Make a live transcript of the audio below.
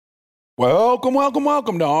Welcome, welcome,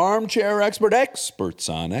 welcome to Armchair Expert, Experts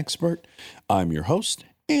on Expert. I'm your host,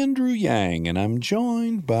 Andrew Yang, and I'm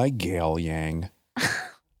joined by Gail Yang.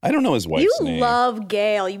 I don't know his wife's name. You love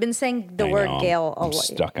Gail. You've been saying the word Gail a lot. I'm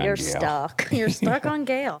stuck on You're Gail. stuck. You're stuck on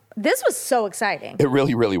Gail. This was so exciting. It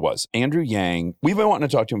really, really was. Andrew Yang, we've been wanting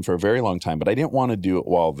to talk to him for a very long time, but I didn't want to do it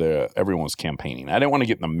while everyone was campaigning. I didn't want to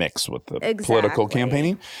get in the mix with the political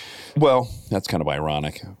campaigning. Well, that's kind of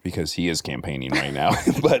ironic because he is campaigning right now,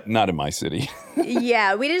 but not in my city.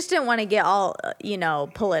 Yeah, we just didn't want to get all,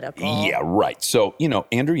 political. Yeah, right. So,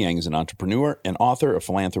 Andrew Yang is an entrepreneur, an author, a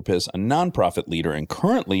philanthropist, a nonprofit leader, and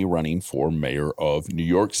currently running for mayor of New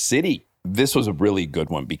York City. This was a really good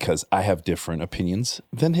one because I have different opinions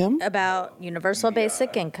than him. About universal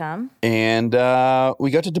basic income. And we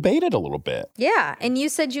got to debate it a little bit. Yeah, and you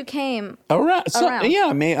said you came around.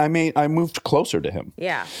 Yeah, I moved closer to him.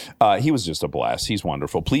 Yeah. He was just a blast. He's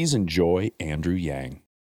wonderful. Please enjoy Andrew Yang.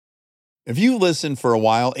 If you've listened for a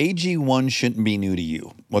while, AG1 shouldn't be new to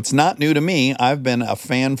you. What's not new to me, I've been a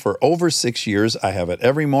fan for over 6 years. I have it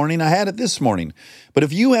every morning. I had it this morning. But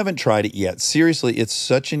if you haven't tried it yet, seriously, it's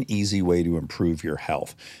such an easy way to improve your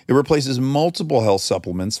health. It replaces multiple health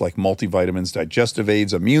supplements like multivitamins, digestive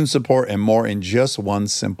aids, immune support, and more in just one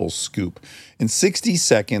simple scoop. In 60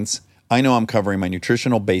 seconds, I know I'm covering my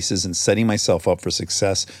nutritional bases and setting myself up for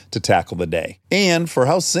success to tackle the day. And for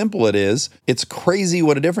how simple it is, it's crazy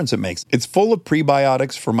what a difference it makes. It's full of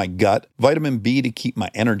prebiotics for my gut, vitamin B to keep my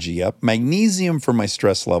energy up, magnesium for my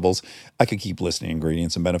stress levels. I could keep listing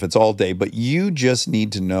ingredients and benefits all day, but you just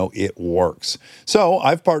need to know it works. So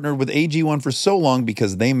I've partnered with AG1 for so long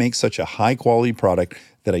because they make such a high quality product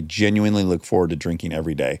that I genuinely look forward to drinking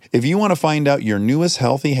every day. If you want to find out your newest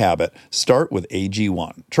healthy habit, start with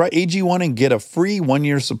AG1. Try AG1 and get a free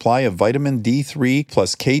 1-year supply of vitamin D3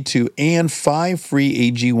 plus K2 and 5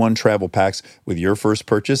 free AG1 travel packs with your first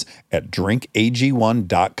purchase at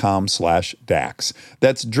drinkag1.com/DAX.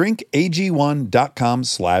 That's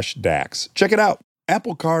drinkag1.com/DAX. Check it out.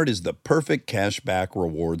 Apple Card is the perfect cashback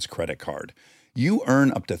rewards credit card. You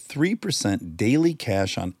earn up to 3% daily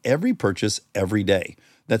cash on every purchase every day.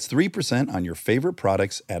 That's 3% on your favorite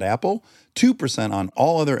products at Apple, 2% on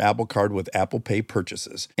all other Apple Card with Apple Pay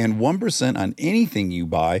purchases, and 1% on anything you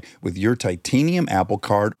buy with your titanium Apple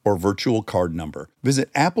Card or virtual card number. Visit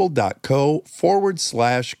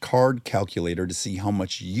apple.co/card calculator to see how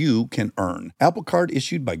much you can earn. Apple Card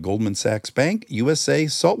issued by Goldman Sachs Bank, USA,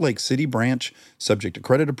 Salt Lake City branch, subject to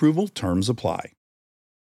credit approval, terms apply.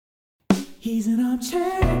 He's an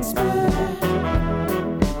armchair expert.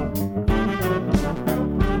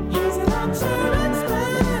 He's an armchair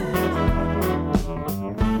expert.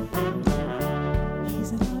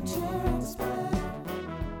 He's an armchair expert.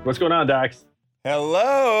 What's going on, Dax?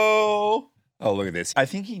 Hello. Oh, look at this. I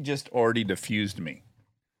think he just already diffused me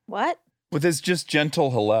What? with his just gentle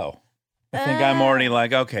hello. I think I'm already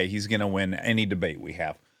like, okay, he's going to win any debate we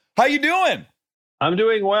have. How you doing? I'm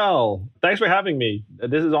doing well. Thanks for having me.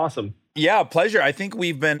 This is awesome. Yeah, pleasure. I think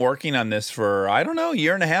we've been working on this for, I don't know, a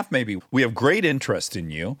year and a half maybe. We have great interest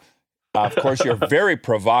in you. Of course, you're a very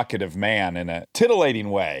provocative man in a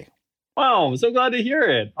titillating way. Wow, I'm so glad to hear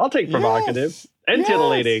it. I'll take provocative and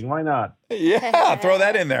titillating. Why not? Yeah, throw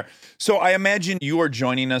that in there. So I imagine you are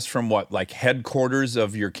joining us from what, like headquarters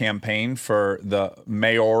of your campaign for the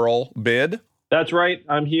mayoral bid? That's right.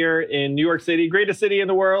 I'm here in New York City, greatest city in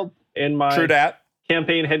the world, in my True dat.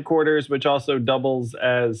 campaign headquarters, which also doubles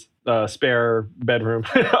as a spare bedroom.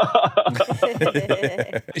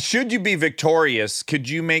 Should you be victorious, could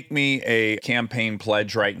you make me a campaign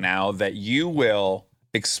pledge right now that you will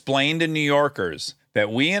explain to New Yorkers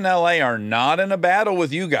that we in LA are not in a battle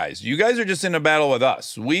with you guys. You guys are just in a battle with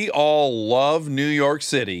us. We all love New York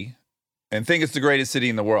City and think it's the greatest city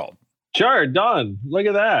in the world. Sure, done. Look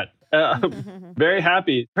at that. Very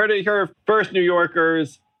happy. Heard it here first, New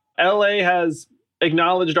Yorkers. LA has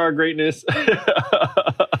acknowledged our greatness.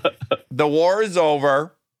 The war is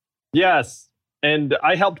over. Yes. And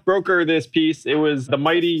I helped broker this peace. It was the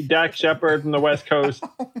mighty Dax Shepard from the West Coast,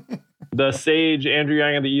 the sage Andrew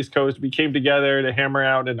Yang on the East Coast. We came together to hammer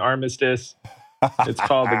out an armistice. It's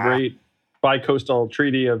called the Great Bi-Coastal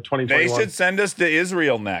Treaty of 2021. They should send us to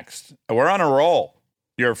Israel next. We're on a roll.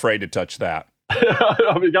 You're afraid to touch that.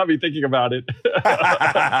 It got me thinking about it.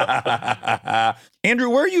 Andrew,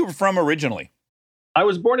 where are you from originally? I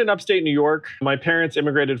was born in upstate New York. My parents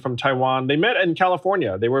immigrated from Taiwan. They met in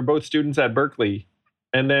California. They were both students at Berkeley.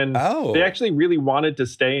 And then they actually really wanted to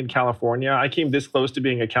stay in California. I came this close to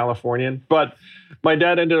being a Californian. But my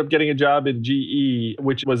dad ended up getting a job in GE,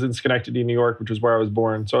 which was in Schenectady, New York, which was where I was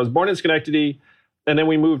born. So I was born in Schenectady. And then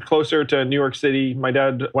we moved closer to New York City. My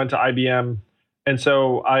dad went to IBM And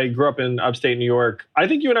so I grew up in upstate New York. I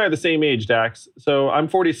think you and I are the same age, Dax. So I'm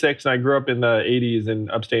 46 and I grew up in the 80s in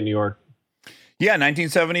upstate New York. Yeah,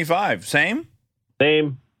 1975. Same?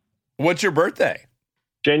 Same. What's your birthday?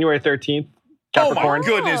 January 13th. Capricorn. Oh, my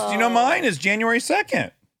goodness. Do you know mine is January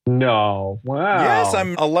 2nd? No. Wow. Yes,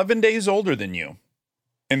 I'm 11 days older than you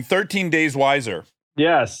and 13 days wiser.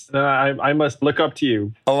 Yes. I must look up to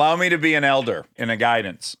you. Allow me to be an elder and a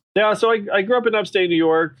guidance. Yeah, so I grew up in upstate New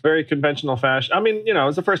York, very conventional fashion. I mean, I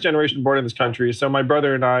was the first generation born in this country. So my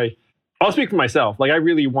brother and I'll speak for myself. Like, I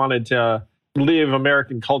really wanted to live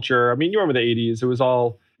American culture. I mean, you remember the 80s. It was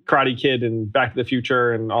all Karate Kid and Back to the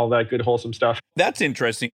Future and all that good, wholesome stuff. That's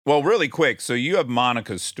interesting. Well, really quick. So you have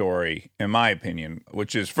Monica's story, in my opinion,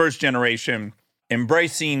 which is first generation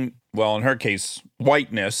embracing, well, in her case,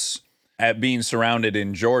 whiteness at being surrounded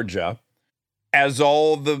in Georgia. As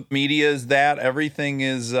all the media is that, everything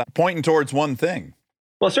is pointing towards one thing.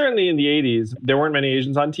 Well, certainly in the 80s, there weren't many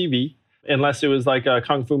Asians on TV, unless it was like a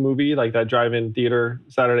kung fu movie, like that drive-in theater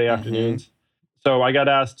Saturday afternoons. So I got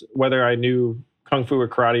asked whether I knew kung fu or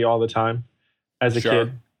karate all the time as a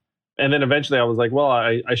kid. And then eventually I was like, well,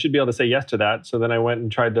 I should be able to say yes to that. So then I went and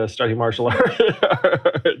tried to study martial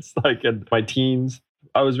arts like in my teens.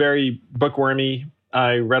 I was very bookwormy.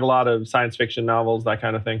 I read a lot of science fiction novels, that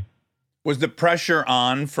kind of thing. Was the pressure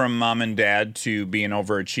on from mom and dad to be an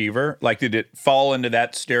overachiever? Like, did it fall into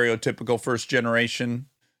that stereotypical first generation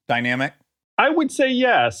dynamic? I would say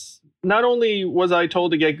yes. Not only was I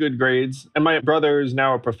told to get good grades, and my brother is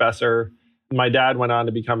now a professor. My dad went on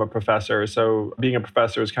to become a professor. So being a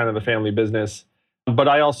professor is kind of the family business. But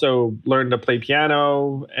I also learned to play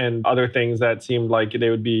piano and other things that seemed like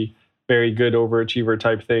they would be very good overachiever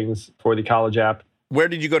type things for the college app. Where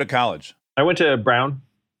did you go to college? I went to Brown.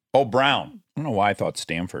 Oh, Brown. I don't know why I thought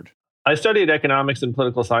Stanford. I studied economics and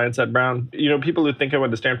political science at Brown. People who think I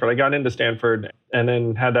went to Stanford, I got into Stanford and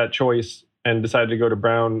then had that choice and decided to go to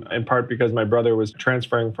Brown, in part because my brother was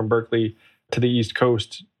transferring from Berkeley to the East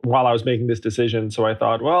Coast while I was making this decision. So I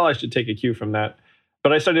thought, well, I should take a cue from that.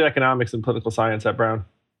 But I studied economics and political science at Brown.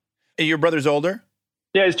 And your brother's older?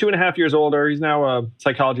 Yeah, he's 2.5 years older. He's now a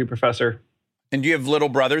psychology professor. And do you have little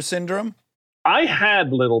brother syndrome? I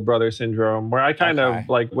had little brother syndrome where I kind of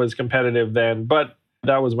was competitive then, but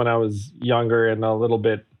that was when I was younger and a little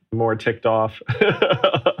bit more ticked off.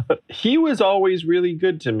 He was always really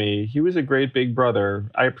good to me. He was a great big brother.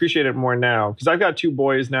 I appreciate it more now because I've got 2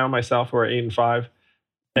 boys now myself who are 8 and 5.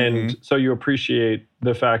 And so you appreciate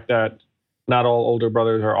the fact that not all older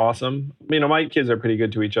brothers are awesome. My kids are pretty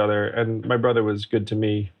good to each other and my brother was good to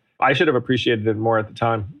me. I should have appreciated it more at the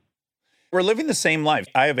time. We're living the same life.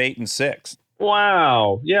 I have 8 and 6.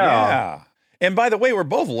 Wow. Yeah. And by the way, we're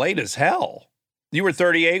both late as hell. You were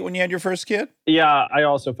 38 when you had your first kid? Yeah, I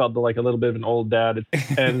also felt like a little bit of an old dad.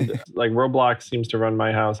 And like Roblox seems to run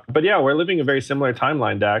my house. But yeah, we're living a very similar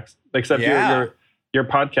timeline, Dax. Except your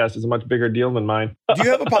podcast is a much bigger deal than mine. Do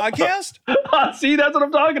you have a podcast? See, that's what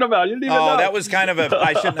I'm talking about. You didn't even know. That was kind of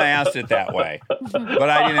I shouldn't have asked it that way. But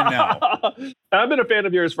I didn't know. I've been a fan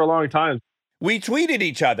of yours for a long time. We tweeted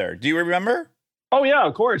each other. Do you remember? Oh, yeah,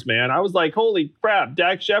 of course, man. I was like, holy crap,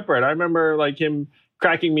 Dax Shepard. I remember like him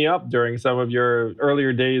cracking me up during some of your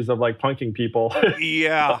earlier days of like punking people.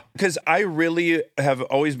 Yeah, because I really have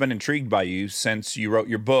always been intrigued by you since you wrote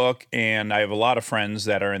your book, and I have a lot of friends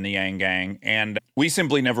that are in the Yang Gang, and we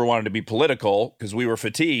simply never wanted to be political because we were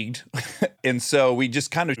fatigued, and so we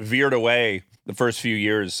just kind of veered away the first few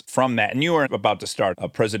years from that, and you were about to start a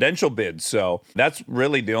presidential bid, so that's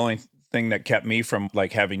really the only thing that kept me from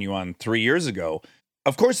like having you on 3 years ago.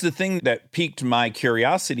 Of course, the thing that piqued my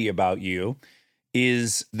curiosity about you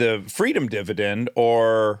is the freedom dividend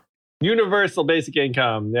or universal basic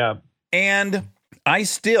income. Yeah. And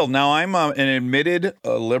now I'm an admitted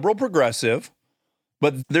liberal progressive,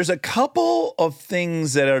 but there's a couple of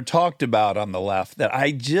things that are talked about on the left that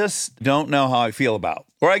I just don't know how I feel about.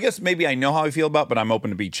 Or I guess maybe I know how I feel about, but I'm open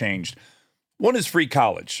to be changed. One is free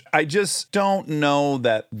college. I just don't know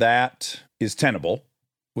that that is tenable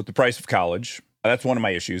with the price of college. That's one of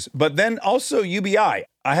my issues. But then also UBI.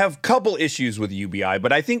 I have a couple issues with UBI,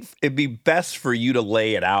 but I think it'd be best for you to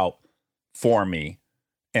lay it out for me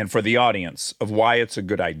and for the audience of why it's a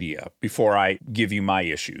good idea before I give you my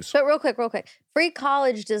issues. But real quick. Free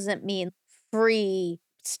college doesn't mean free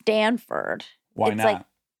Stanford. Why not?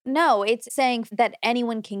 No, it's saying that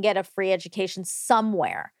anyone can get a free education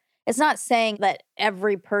somewhere. It's not saying that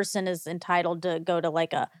every person is entitled to go to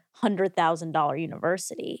like a $100,000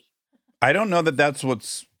 university. I don't know that that's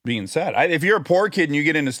what's being said. If you're a poor kid and you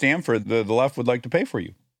get into Stanford, the left would like to pay for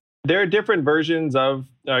you. There are different versions of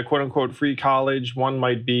quote unquote free college. One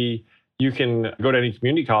might be you can go to any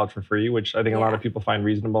community college for free, which I think a lot of people find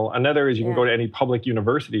reasonable. Another is you can go to any public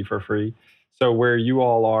university for free. So where you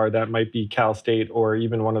all are, that might be Cal State or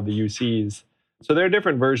even one of the UCs. So there are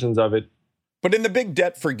different versions of it. But in the big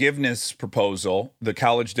debt forgiveness proposal, the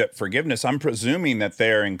college debt forgiveness, I'm presuming that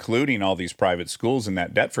they're including all these private schools in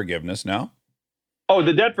that debt forgiveness, no? Oh,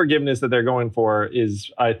 the debt forgiveness that they're going for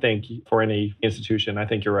is, I think, for any institution. I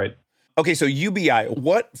think you're right. Okay, so UBI,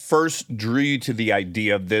 what first drew you to the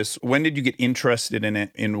idea of this? When did you get interested in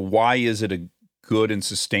it, and why is it a good and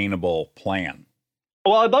sustainable plan?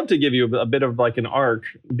 Well, I'd love to give you a bit of like an arc,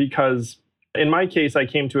 because in my case, I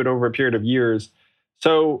came to it over a period of years.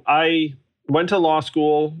 So I went to law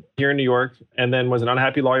school here in New York and then was an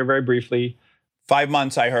unhappy lawyer very briefly. 5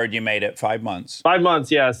 months, I heard you made it. 5 months. 5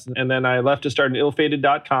 months, yes. And then I left to start an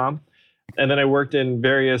illfated.com. And then I worked in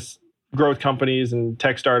various growth companies and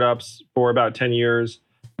tech startups for about 10 years.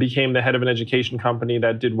 Became the head of an education company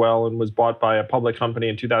that did well and was bought by a public company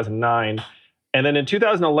in 2009. And then in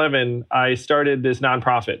 2011, I started this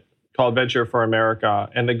nonprofit called Venture for America.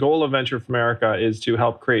 And the goal of Venture for America is to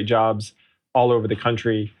help create jobs all over the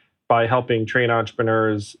country by helping train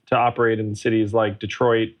entrepreneurs to operate in cities like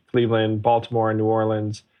Detroit, Cleveland, Baltimore, and New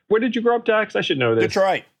Orleans. Where did you grow up, Dax? I should know this.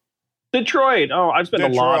 Detroit. Oh, I've spent a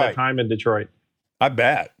lot of time in Detroit. I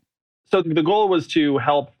bet. So the goal was to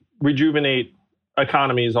help rejuvenate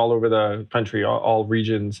economies all over the country, all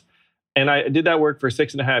regions. And I did that work for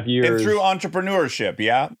 6.5 years. And through entrepreneurship,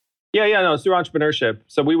 yeah? No, it's through entrepreneurship.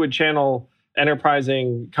 So we would channel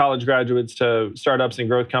enterprising college graduates to startups and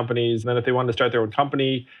growth companies. And then if they wanted to start their own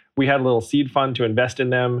company, we had a little seed fund to invest in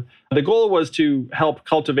them. The goal was to help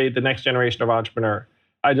cultivate the next generation of entrepreneur.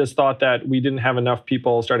 I just thought that we didn't have enough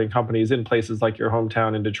people starting companies in places like your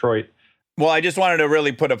hometown in Detroit. Well, I just wanted to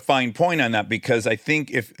really put a fine point on that, because I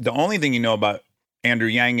think if the only thing you know about Andrew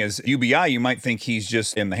Yang is UBI, you might think he's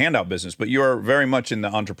just in the handout business, but you're very much in the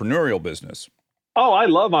entrepreneurial business. Oh, I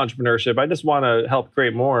love entrepreneurship. I just want to help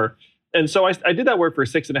create more. And so I did that work for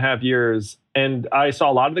 6.5 years, and I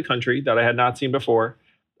saw a lot of the country that I had not seen before.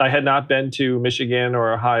 I had not been to Michigan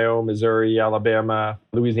or Ohio, Missouri, Alabama,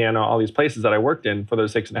 Louisiana, all these places that I worked in for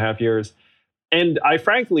those 6.5 years. And I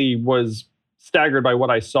frankly was staggered by what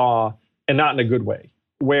I saw, and not in a good way,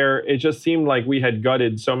 where it just seemed like we had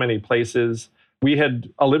gutted so many places. We had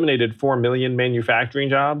eliminated 4 million manufacturing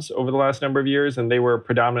jobs over the last number of years, and they were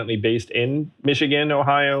predominantly based in Michigan,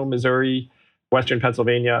 Ohio, Missouri, Western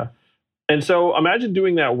Pennsylvania. And so imagine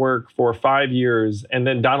doing that work for 5 years, and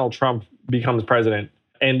then Donald Trump becomes president.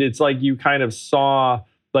 And it's like you kind of saw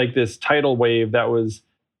like this tidal wave that was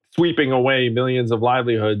sweeping away millions of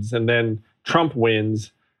livelihoods, and then Trump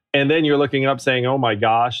wins. And then you're looking up saying, oh my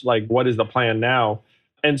gosh, like what is the plan now?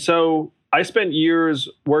 And so I spent years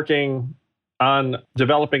working on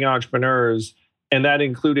developing entrepreneurs, and that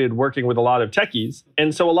included working with a lot of techies.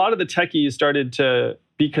 And so a lot of the techies started to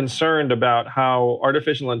be concerned about how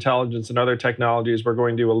artificial intelligence and other technologies were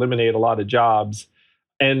going to eliminate a lot of jobs.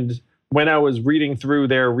 And when I was reading through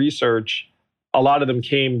their research, a lot of them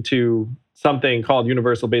came to something called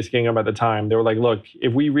universal basic income at the time. They were like, look,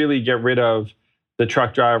 if we really get rid of the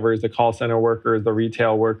truck drivers, the call center workers, the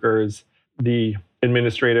retail workers, the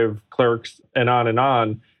administrative clerks, and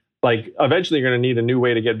on, like eventually you're going to need a new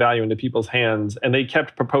way to get value into people's hands. And they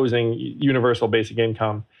kept proposing universal basic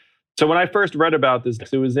income. So when I first read about this,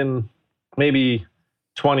 it was in maybe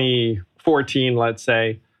 2014, let's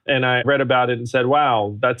say, and I read about it and said,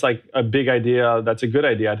 wow, that's like a big idea. That's a good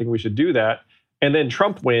idea. I think we should do that. And then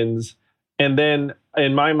Trump wins. And then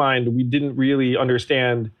in my mind, we didn't really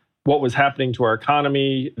understand what was happening to our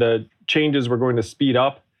economy. The changes were going to speed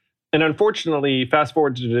up. And unfortunately, fast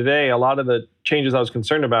forward to today, a lot of the changes I was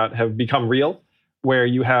concerned about have become real, where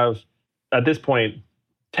you have, at this point,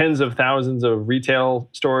 tens of thousands of retail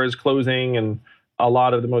stores closing and a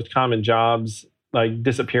lot of the most common jobs like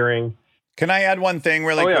disappearing. Can I add one thing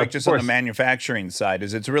really quick, just on the manufacturing side?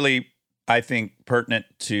 Is it's really, I think, pertinent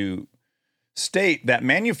to state that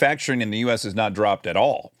manufacturing in the U.S. has not dropped at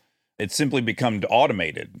all. It's simply become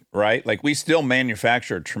automated, right? Like we still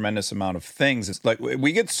manufacture a tremendous amount of things. It's like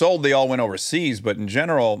we get sold, they all went overseas, but in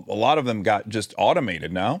general, a lot of them got just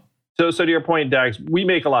automated now. So to your point, Dax, we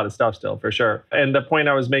make a lot of stuff still, for sure. And the point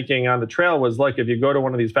I was making on the trail was, look, if you go to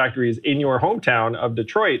one of these factories in your hometown of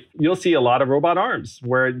Detroit, you'll see a lot of robot arms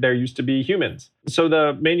where there used to be humans. So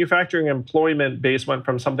the manufacturing employment base went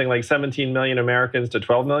from something like 17 million Americans to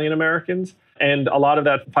 12 million Americans. And a lot of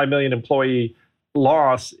that 5 million employee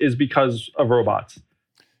loss is because of robots.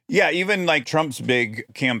 Yeah, even like Trump's big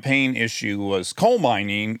campaign issue was coal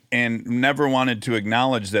mining, and never wanted to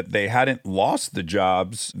acknowledge that they hadn't lost the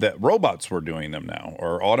jobs, that robots were doing them now,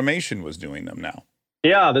 or automation was doing them now.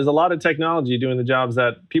 Yeah, there's a lot of technology doing the jobs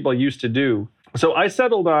that people used to do. So I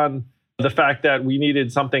settled on the fact that we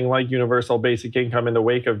needed something like universal basic income in the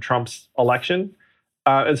wake of Trump's election.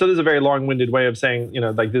 And so this is a very long-winded way of saying,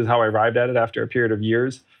 like this is how I arrived at it after a period of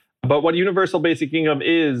years. But what universal basic income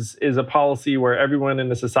is a policy where everyone in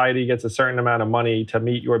the society gets a certain amount of money to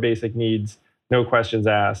meet your basic needs, no questions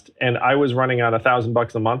asked. And I was running on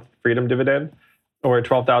 $1,000 a month freedom dividend, or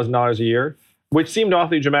 $12,000 a year, which seemed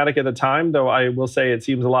awfully dramatic at the time, though I will say it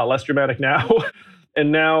seems a lot less dramatic now.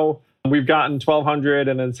 And now we've gotten 1,200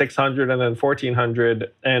 and then 600 and then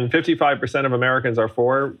 1,400. And 55% of Americans are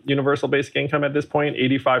for universal basic income at this point.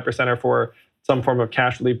 85% are for some form of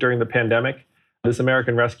cash relief during the pandemic. This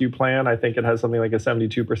American Rescue Plan, I think it has something like a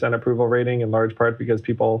 72% approval rating, in large part because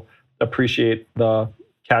people appreciate the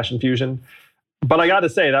cash infusion. But I got to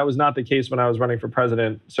say, that was not the case when I was running for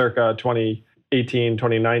president circa 2018,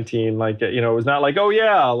 2019. Like, it was not like, oh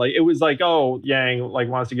yeah, like it was like, oh, Yang like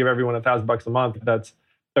wants to give everyone $1,000 a month. That's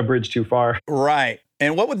a bridge too far. Right.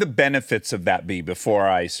 And what would the benefits of that be before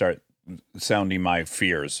I start sounding my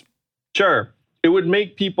fears? Sure. It would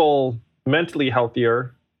make people mentally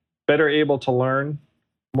healthier, better able to learn,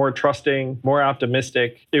 more trusting, more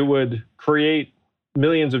optimistic. It would create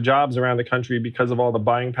millions of jobs around the country because of all the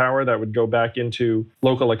buying power that would go back into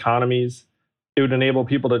local economies. It would enable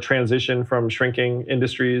people to transition from shrinking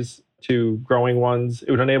industries to growing ones.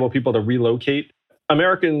 It would enable people to relocate.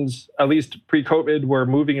 Americans, at least pre-COVID, were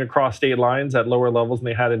moving across state lines at lower levels than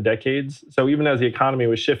they had in decades. So even as the economy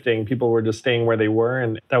was shifting, people were just staying where they were,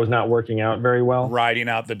 and that was not working out very well. Riding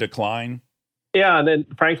out the decline. Yeah, and then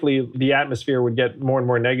frankly, the atmosphere would get more and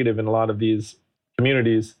more negative in a lot of these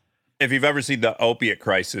communities. If you've ever seen the opiate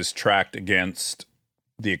crisis tracked against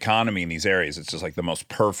the economy in these areas, it's just like the most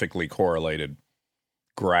perfectly correlated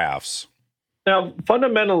graphs. Now,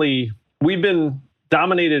 fundamentally, we've been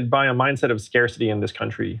dominated by a mindset of scarcity in this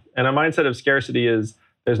country. And a mindset of scarcity is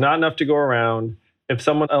there's not enough to go around. If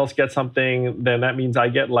someone else gets something, then that means I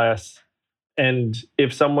get less. And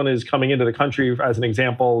if someone is coming into the country, as an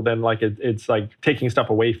example, then like it's like taking stuff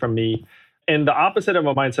away from me. And the opposite of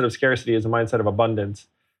a mindset of scarcity is a mindset of abundance,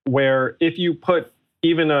 where if you put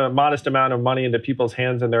even a modest amount of money into people's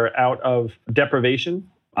hands and they're out of deprivation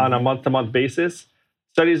on a month-to-month basis,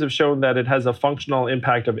 studies have shown that it has a functional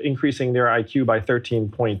impact of increasing their IQ by 13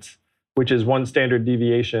 points, which is one standard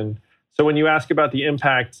deviation. So when you ask about the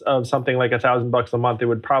impact of something like $1,000 a month, it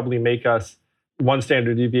would probably make us one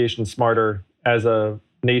standard deviation smarter as a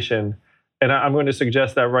nation. And I'm going to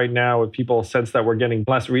suggest that right now, if people sense that we're getting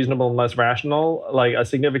less reasonable and less rational, like a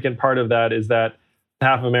significant part of that is that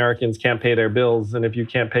half of Americans can't pay their bills. And if you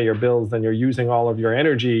can't pay your bills, then you're using all of your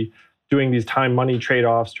energy doing these time-money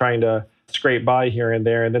trade-offs, trying to scrape by here and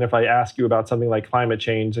there. And then if I ask you about something like climate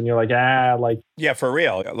change and you're like, yeah, for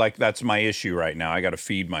real. Like that's my issue right now. I got to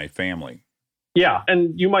feed my family. Yeah.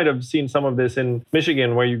 And you might have seen some of this in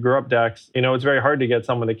Michigan where you grew up, Dax. It's very hard to get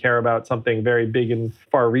someone to care about something very big and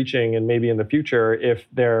far reaching and maybe in the future if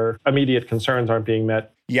their immediate concerns aren't being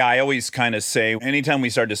met. Yeah, I always kind of say anytime we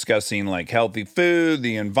start discussing like healthy food,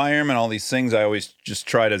 the environment, all these things, I always just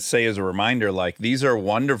try to say as a reminder, like these are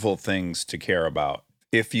wonderful things to care about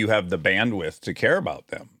if you have the bandwidth to care about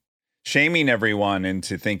them. Shaming everyone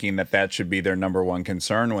into thinking that that should be their number one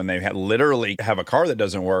concern when they literally have a car that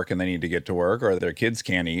doesn't work and they need to get to work or their kids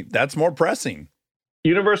can't eat, that's more pressing.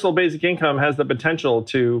 Universal basic income has the potential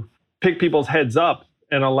to pick people's heads up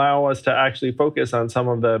and allow us to actually focus on some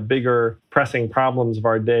of the bigger pressing problems of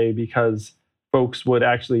our day, because folks would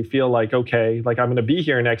actually feel like, okay, like I'm going to be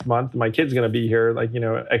here next month. My kid's going to be here like,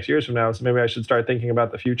 X years from now. So maybe I should start thinking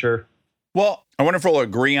about the future. Well, I wonder if we'll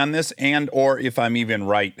agree on this and or if I'm even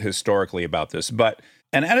right historically about this. But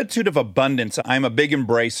an attitude of abundance, I'm a big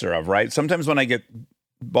embracer of, right? Sometimes when I get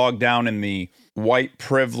bogged down in the white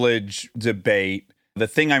privilege debate, the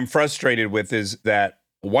thing I'm frustrated with is that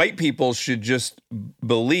white people should just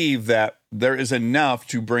believe that there is enough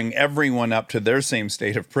to bring everyone up to their same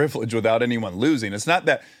state of privilege without anyone losing. It's not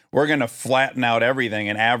that we're going to flatten out everything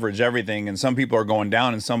and average everything, and some people are going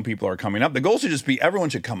down and some people are coming up. The goal should just be everyone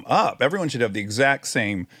should come up. Everyone should have the exact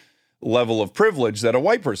same level of privilege that a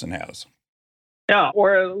white person has. Yeah,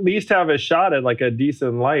 or at least have a shot at like a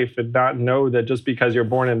decent life and not know that just because you're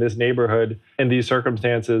born in this neighborhood in these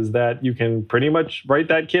circumstances that you can pretty much write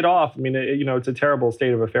that kid off. I mean, it's a terrible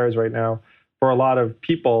state of affairs right now for a lot of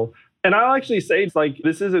people. And I'll actually say it's like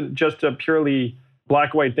this isn't just a purely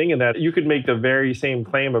black-white thing in that you could make the very same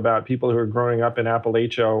claim about people who are growing up in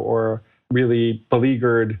Appalachia or really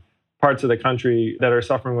beleaguered parts of the country that are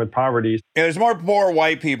suffering with poverty. Yeah, there's more poor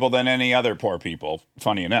white people than any other poor people,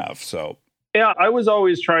 funny enough, so... Yeah, I was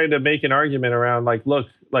always trying to make an argument around like, look,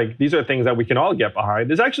 like these are things that we can all get behind.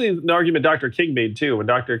 There's actually an argument Dr. King made too. When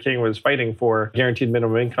Dr. King was fighting for guaranteed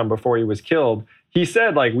minimum income before he was killed, he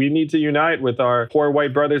said like, we need to unite with our poor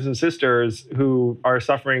white brothers and sisters who are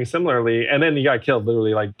suffering similarly. And then he got killed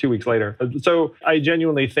literally like 2 weeks later. So I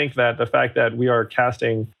genuinely think that the fact that we are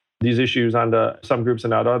casting these issues onto some groups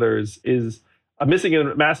and not others is missing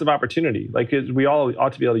a massive opportunity. Like we all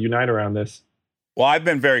ought to be able to unite around this. Well, I've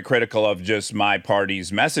been very critical of just my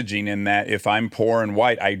party's messaging in that if I'm poor and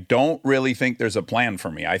white, I don't really think there's a plan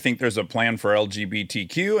for me. I think there's a plan for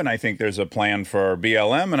LGBTQ, and I think there's a plan for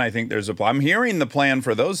BLM, and I think there's I'm hearing the plan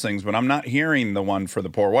for those things, but I'm not hearing the one for the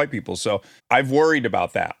poor white people. So I've worried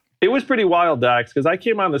about that. It was pretty wild, Dax, because I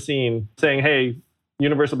came on the scene saying, hey,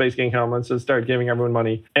 universal basic income, let's just start giving everyone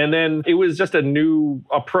money. And then it was just a new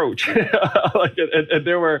approach. And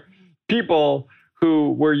there were people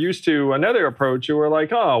who were used to another approach who were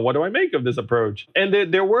like, oh, what do I make of this approach?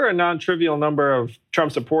 And there were a non-trivial number of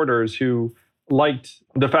Trump supporters who liked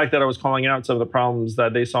the fact that I was calling out some of the problems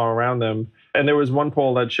that they saw around them. And there was one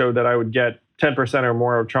poll that showed that I would get 10% or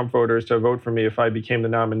more of Trump voters to vote for me if I became the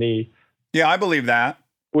nominee. Yeah, I believe that.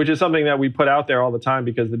 Which is something that we put out there all the time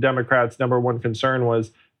because the Democrats' number one concern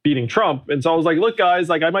was beating Trump. And so I was like, look, guys,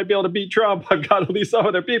 like I might be able to beat Trump. I've got at least some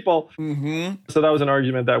other people. Mm-hmm. So that was an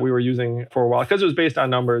argument that we were using for a while because it was based on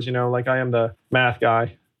numbers, like I am the math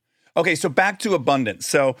guy. Okay, so back to abundance.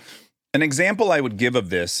 So an example I would give of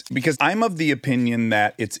this, because I'm of the opinion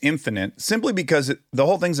that it's infinite simply because the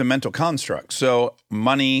whole thing's a mental construct. So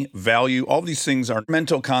money, value, all these things are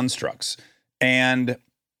mental constructs. And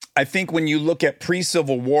I think when you look at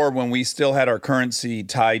pre-Civil War, when we still had our currency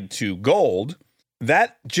tied to gold,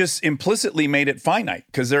 that just implicitly made it finite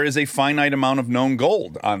because there is a finite amount of known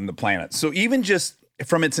gold on the planet. So even just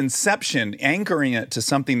from its inception, anchoring it to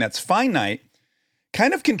something that's finite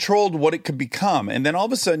kind of controlled what it could become. And then all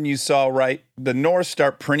of a sudden you saw, right, the North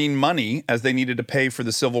start printing money as they needed to pay for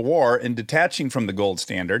the Civil War and detaching from the gold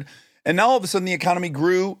standard. And now all of a sudden the economy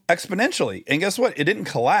grew exponentially. And guess what? It didn't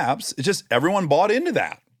collapse. It's just everyone bought into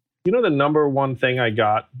that. The number one thing I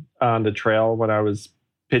got on the trail when I was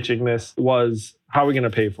pitching this was, how are we going to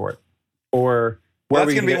pay for it? Or that's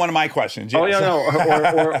going to be one of my questions. Yes. Oh, yeah,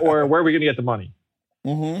 no. Or where are we going to get the money?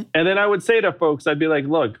 Mm-hmm. And then I would say to folks, I'd be like,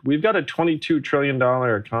 look, we've got a $22 trillion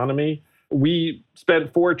economy. We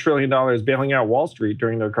spent $4 trillion bailing out Wall Street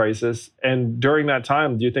during the crisis. And during that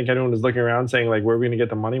time, do you think anyone was looking around saying, like, where are we going to get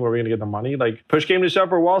the money? Where are we going to get the money? Like, push came to shove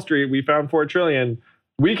for Wall Street. We found $4 trillion.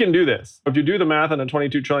 We can do this. If you do the math on a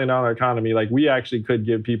 $22 trillion economy, like we actually could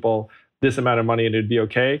give people this amount of money and it'd be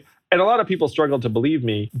okay. And a lot of people struggled to believe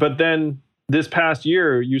me. But then this past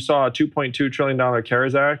year, you saw a $2.2 trillion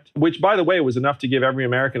CARES Act, which, by the way, was enough to give every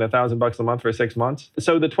American $1,000 a month for 6 months.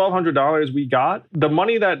 So the $1,200 we got, the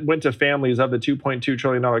money that went to families of the $2.2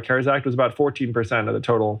 trillion CARES Act was about 14% of the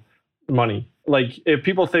total money. Like, if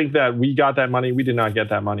people think that we got that money, we did not get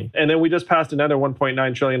that money. And then we just passed another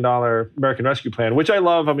 $1.9 trillion American Rescue Plan, which I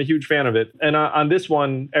love. I'm a huge fan of it. And on this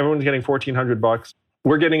one, everyone's getting $1,400.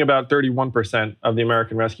 We're getting about 31% of the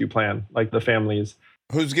American Rescue Plan, like the families.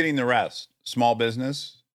 Who's getting the rest? Small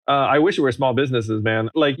business? I wish it were small businesses, man.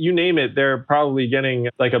 Like, you name it, they're probably getting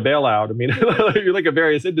like a bailout. I mean, you look at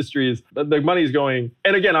various industries, the money's going.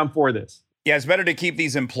 And again, I'm for this. Yeah, it's better to keep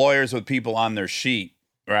these employers with people on their sheet,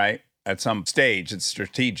 right? At some stage, it's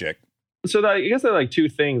strategic. So I guess there are like two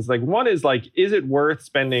things. Like, one is like, is it worth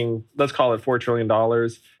spending, let's call it $4 trillion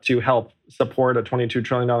to help support a $22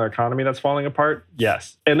 trillion economy that's falling apart?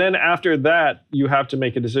 Yes. And then after that, you have to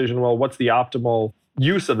make a decision, well, what's the optimal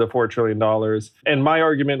use of the $4 trillion? And my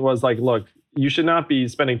argument was like, look, you should not be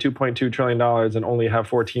spending $2.2 trillion and only have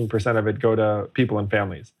 14% of it go to people and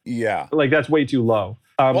families. Yeah. Like, that's way too low.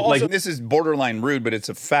 Well, also, this is borderline rude, but it's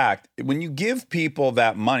a fact. When you give people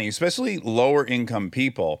that money, especially lower income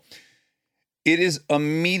people, it is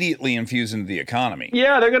immediately infused into the economy.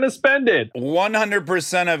 Yeah, they're going to spend it.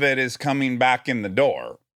 100% of it is coming back in the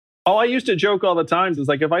door. Oh, I used to joke all the time. It's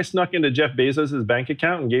like, if I snuck into Jeff Bezos' bank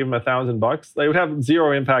account and gave him $1,000, they would have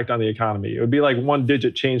zero impact on the economy. It would be like one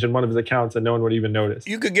digit change in one of his accounts and no one would even notice.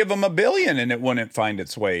 You could give him $1 billion and it wouldn't find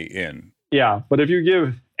its way in. Yeah, but if you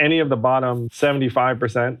give any of the bottom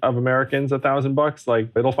 75% of Americans $1,000, like,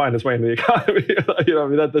 it'll find its way into the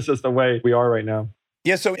economy. That's just the way we are right now.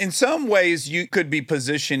 Yeah, so in some ways, you could be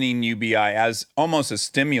positioning UBI as almost a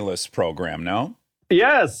stimulus program, no?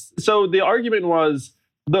 Yes. So the argument was,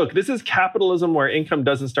 look, this is capitalism where income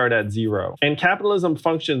doesn't start at zero. And capitalism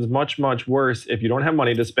functions much, much worse if you don't have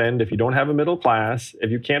money to spend, if you don't have a middle class, if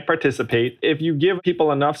you can't participate, if you give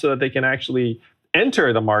people enough so that they can actually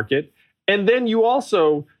enter the market. And then you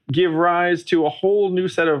also give rise to a whole new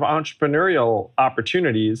set of entrepreneurial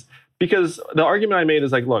opportunities. Because the argument I made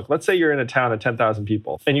is like, look, let's say you're in a town of 10,000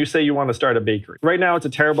 people and you say you want to start a bakery. Right now, it's a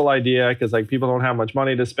terrible idea because like people don't have much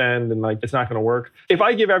money to spend and like it's not going to work. If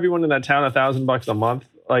I give everyone in that town $1,000 a month,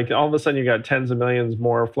 like all of a sudden you got tens of millions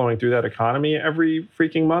more flowing through that economy every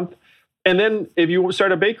freaking month. And then if you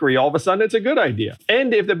start a bakery, all of a sudden it's a good idea.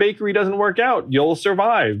 And if the bakery doesn't work out, you'll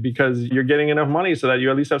survive because you're getting enough money so that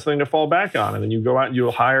you at least have something to fall back on. And then you go out and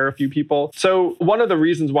you'll hire a few people. So one of the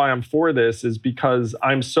reasons why I'm for this is because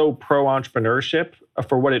I'm so pro-entrepreneurship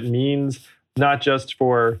for what it means, not just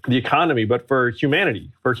for the economy, but for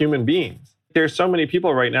humanity, for human beings. There's so many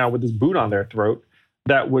people right now with this boot on their throat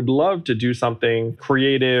that would love to do something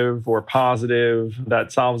creative or positive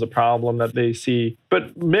that solves a problem that they see.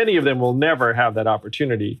 But many of them will never have that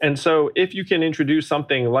opportunity. And so if you can introduce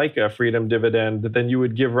something like a freedom dividend, then you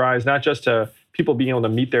would give rise not just to people being able to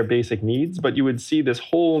meet their basic needs, but you would see this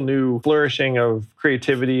whole new flourishing of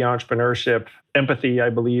creativity, entrepreneurship, empathy, I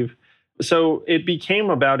believe. So it became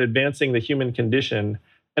about advancing the human condition.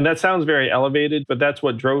 And that sounds very elevated, but that's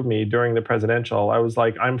what drove me during the presidential. I was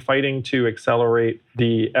like, I'm fighting to accelerate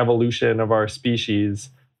the evolution of our species.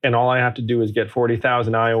 And all I have to do is get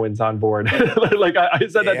 40,000 Iowans on board. Like I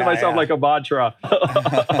said that to myself like a mantra.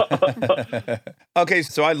 Okay,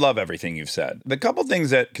 so I love everything you've said. The couple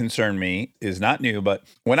things that concern me is not new, but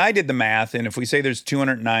when I did the math, and if we say there's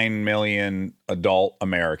 209 million adult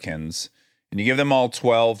Americans, and you give them all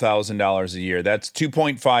 $12,000 a year, that's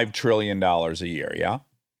 $2.5 trillion a year, yeah?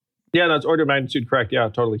 Yeah, that's order of magnitude correct. Yeah,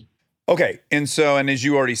 totally. Okay. And as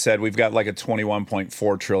you already said, we've got like a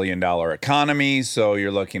 $21.4 trillion economy. So you're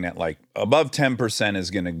looking at like above 10%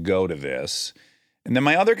 is going to go to this. And then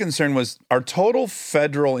my other concern was our total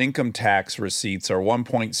federal income tax receipts are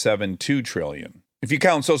 1.72 trillion. If you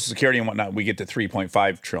count Social Security and whatnot, we get to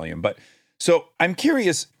 3.5 trillion. But so I'm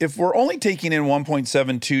curious, if we're only taking in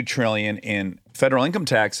 1.72 trillion in federal income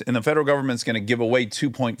tax and the federal government's going to give away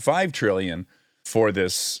 2.5 trillion for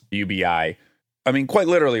this UBI. I mean, quite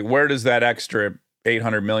literally, where does that extra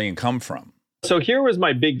 800 million come from? So here was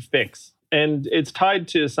my big fix, and it's tied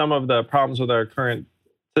to some of the problems with our current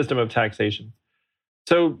system of taxation.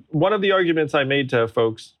 So one of the arguments I made to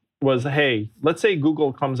folks was, hey, let's say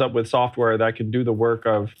Google comes up with software that could do the work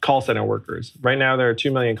of call center workers. Right now, there are 2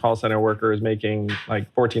 million call center workers making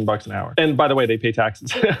like $14 an hour. And by the way, they pay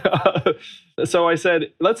taxes. So I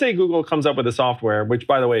said, let's say Google comes up with a software, which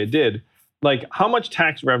by the way, it did. Like, how much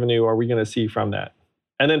tax revenue are we going to see from that?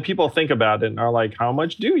 And then people think about it and are like, how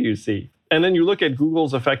much do you see? And then you look at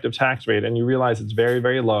Google's effective tax rate and you realize it's very,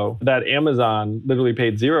 very low, that Amazon literally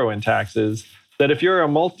paid zero in taxes, that if you're a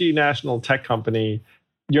multinational tech company,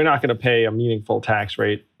 you're not going to pay a meaningful tax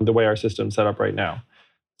rate the way our system's set up right now.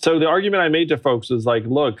 So the argument I made to folks was like,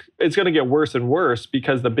 look, it's going to get worse and worse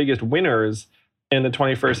because the biggest winners in the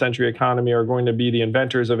 21st century economy are going to be the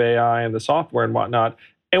inventors of AI and the software and whatnot.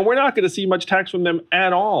 And we're not going to see much tax from them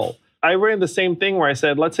at all. I ran the same thing where I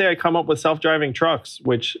said, let's say I come up with self-driving trucks,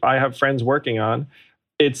 which I have friends working on.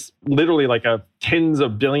 It's literally like a tens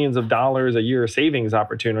of billions of dollars a year savings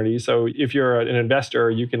opportunity. So if you're an investor,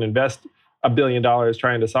 you can invest $1 billion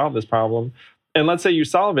trying to solve this problem. And let's say you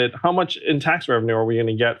solve it, how much in tax revenue are we going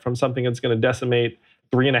to get from something that's going to decimate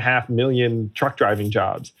 3.5 million truck driving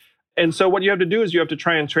jobs? And so what you have to do is you have to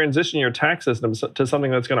try and transition your tax system to something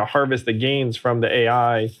that's going to harvest the gains from the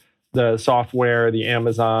AI, the software, the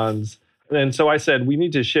Amazons. And so I said, we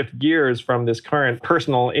need to shift gears from this current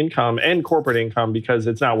personal income and corporate income because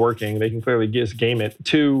it's not working. They can clearly just game it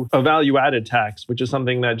to a value-added tax, which is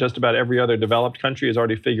something that just about every other developed country has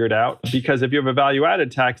already figured out. Because if you have a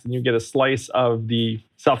value-added tax, then you get a slice of the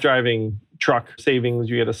self-driving truck savings.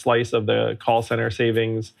 You get a slice of the call center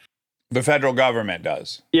savings. The federal government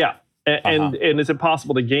does. Yeah. And it's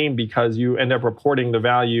impossible to gain because you end up reporting the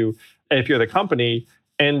value if you're the company.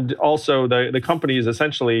 And also the companies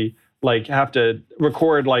essentially like have to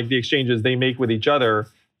record like the exchanges they make with each other.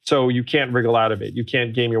 So you can't wriggle out of it. You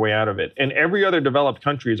can't game your way out of it. And every other developed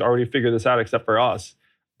country has already figured this out except for us.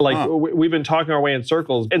 Like we've been talking our way in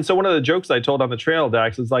circles. And so one of the jokes I told on the trail,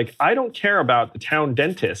 Dax, is like, I don't care about the town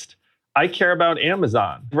dentist. I care about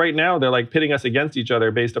Amazon. Right now, they're like pitting us against each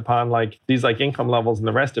other based upon like these like income levels and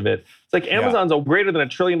the rest of it. It's like Amazon's a greater than $1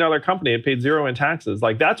 trillion company. It paid zero in taxes.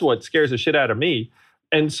 Like that's what scares the shit out of me.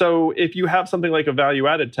 And so if you have something like a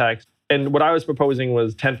value-added tax, and what I was proposing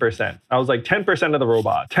was 10%. I was like 10% of the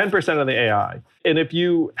robot, 10% of the AI. And if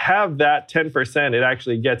you have that 10%, it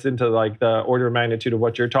actually gets into like the order of magnitude of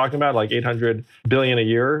what you're talking about, like 800 billion a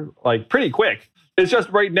year, like pretty quick. It's just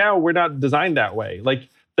right now, we're not designed that way. Like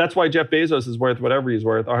That's why Jeff Bezos is worth whatever he's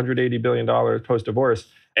worth, $180 billion post-divorce.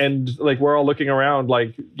 And like, we're all looking around,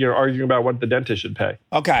 like, arguing about what the dentist should pay.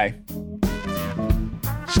 Okay.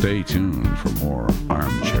 Stay tuned for more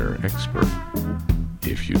Armchair Expert,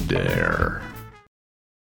 if you dare.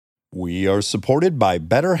 We are supported by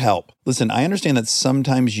BetterHelp. Listen, I understand that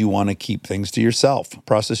sometimes you want to keep things to yourself,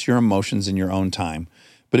 process your emotions in your own time.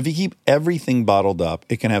 But if you keep everything bottled up,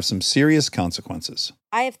 it can have some serious consequences.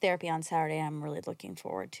 I have therapy on Saturday. I'm really looking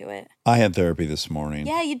forward to it. I had therapy this morning.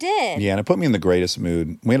 Yeah, you did. Yeah, and it put me in the greatest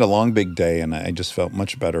mood. We had a long, big day, and I just felt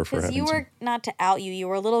much better for having not to out you, you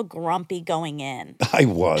were a little grumpy going in. I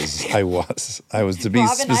was to be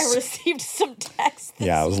Rob and I received some texts.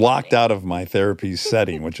 Yeah, I was locked out of my therapy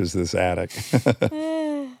setting, which is this attic.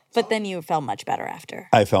 But then you felt much better after.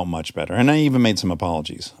 I felt much better. And I even made some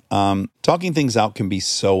apologies. Talking things out can be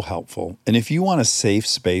so helpful. And if you want a safe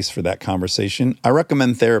space for that conversation, I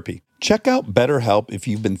recommend therapy. Check out BetterHelp if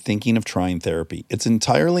you've been thinking of trying therapy. It's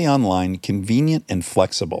entirely online, convenient, and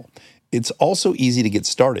flexible. It's also easy to get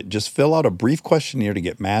started. Just fill out a brief questionnaire to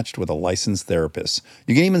get matched with a licensed therapist.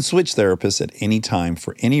 You can even switch therapists at any time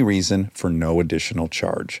for any reason for no additional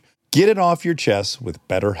charge. Get it off your chest with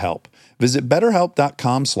BetterHelp. Visit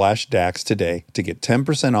BetterHelp.com/Dax today to get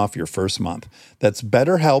 10% off your first month. That's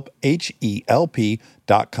BetterHelp,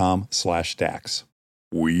 HELP.com/Dax.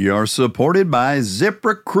 We are supported by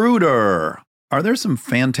ZipRecruiter. Are there some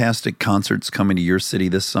fantastic concerts coming to your city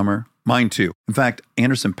this summer? Mine too. In fact,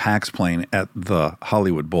 Anderson .Paak's playing at the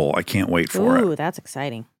Hollywood Bowl. I can't wait for it. Ooh, that's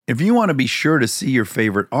exciting. If you want to be sure to see your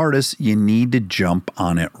favorite artists, you need to jump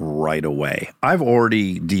on it right away. I've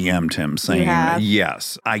already DM'd him saying,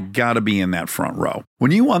 yes, I got to be in that front row.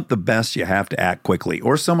 When you want the best, you have to act quickly,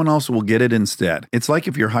 or someone else will get it instead. It's like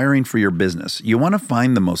if you're hiring for your business. You want to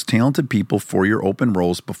find the most talented people for your open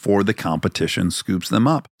roles before the competition scoops them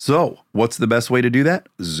up. So, what's the best way to do that?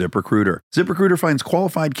 ZipRecruiter. ZipRecruiter finds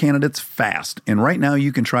qualified candidates fast, and right now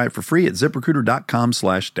you can try it for free at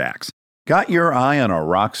ZipRecruiter.com/Dax. Got your eye on a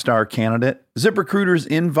rock star candidate? ZipRecruiter's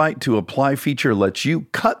invite to apply feature lets you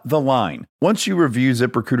cut the line. Once you review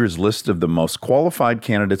ZipRecruiter's list of the most qualified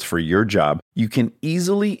candidates for your job, you can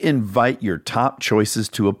easily invite your top choices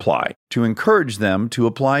to apply to encourage them to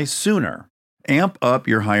apply sooner. Amp up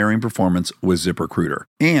your hiring performance with ZipRecruiter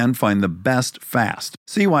and find the best fast.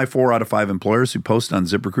 See why 4 out of 5 employers who post on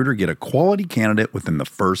ZipRecruiter get a quality candidate within the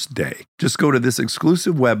first day. Just go to this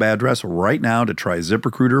exclusive web address right now to try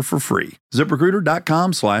ZipRecruiter for free.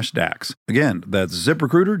 ZipRecruiter.com/Dax. Again, that's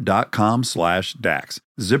ZipRecruiter.com/Dax.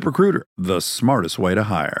 ZipRecruiter, the smartest way to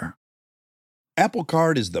hire. Apple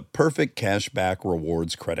Card is the perfect cashback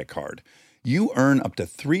rewards credit card. You earn up to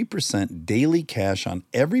 3% daily cash on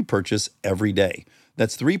every purchase every day.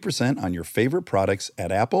 That's 3% on your favorite products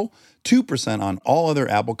at Apple, 2% on all other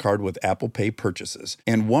Apple Card with Apple Pay purchases,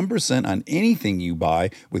 and 1% on anything you buy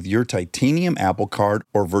with your titanium Apple Card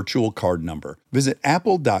or virtual card number. Visit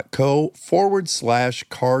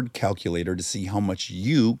apple.co/card calculator to see how much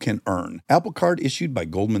you can earn. Apple Card issued by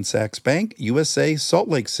Goldman Sachs Bank, USA, Salt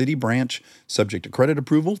Lake City branch, subject to credit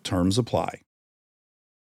approval, terms apply.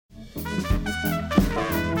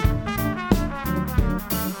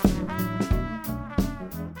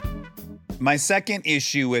 My second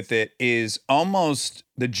issue with it is almost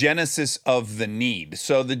the genesis of the need.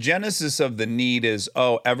 So the genesis of the need is,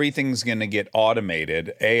 everything's going to get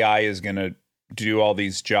automated. AI is going to do all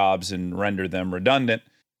these jobs and render them redundant.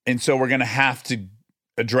 And so we're going to have to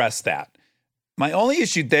address that. My only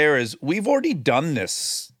issue there is we've already done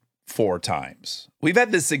this 4 times. We've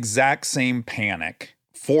had this exact same panic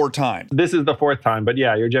 4 times. This is the 4th time, but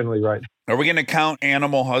yeah, you're generally right. Are we going to count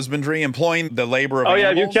animal husbandry, employing the labor of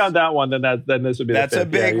animals? If you count that one, then this would be That's the 5th. a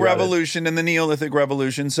big revolution in the Neolithic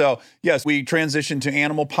Revolution. So, yes, we transitioned to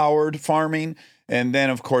animal-powered farming. And then,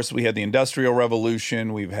 of course, we had the Industrial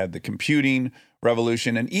Revolution. We've had the computing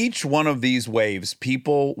revolution. And each one of these waves,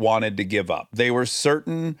 people wanted to give up. They were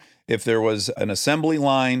certain if there was an assembly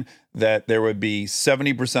line that there would be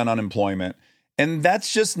 70% unemployment. And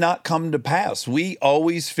that's just not come to pass. We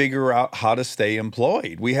always figure out how to stay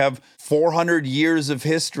employed. We have 400 years of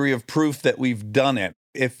history of proof that we've done it.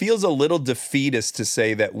 It feels a little defeatist to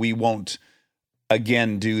say that we won't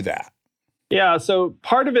again do that. Yeah, so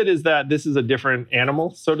part of it is that this is a different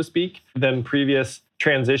animal, so to speak, than previous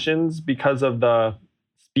transitions because of the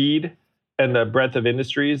speed and the breadth of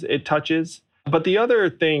industries it touches. But the other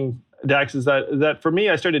thing, Dax, is that for me,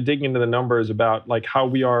 I started digging into the numbers about like how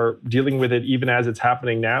we are dealing with it even as it's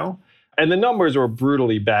happening now. And the numbers were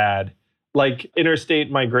brutally bad. Like interstate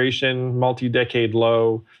migration, multi-decade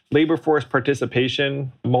low, labor force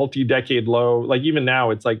participation, multi-decade low. Like even now,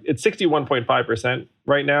 it's 61.5%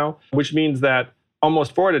 right now, which means that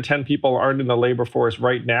almost 4 out of 10 people aren't in the labor force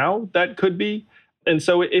right now that could be. And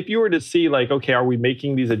so if you were to see like, okay, are we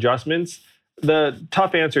making these adjustments? The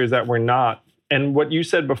tough answer is that we're not. And what you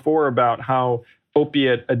said before about how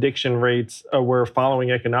opiate addiction rates were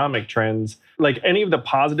following economic trends, like any of the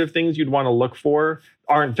positive things you'd want to look for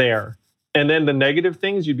aren't there. And then the negative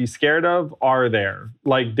things you'd be scared of are there,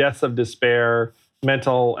 like deaths of despair,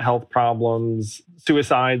 mental health problems,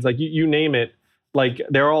 suicides, like you name it, like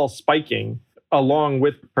they're all spiking along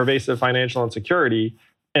with pervasive financial insecurity.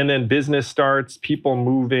 And then business starts, people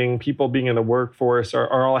moving, people being in the workforce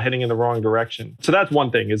are all heading in the wrong direction. So that's one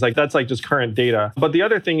thing, is like that's like just current data. But the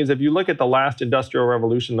other thing is, if you look at the last industrial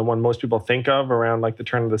revolution, the one most people think of around like the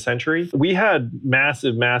turn of the century, we had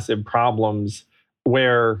massive, massive problems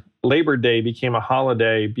where Labor Day became a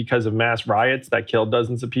holiday because of mass riots that killed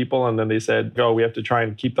dozens of people. And then they said, oh, we have to try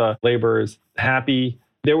and keep the laborers happy.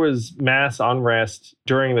 There was mass unrest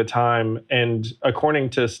during the time. And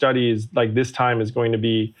according to studies, like this time is going to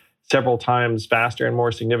be several times faster and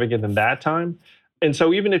more significant than that time. And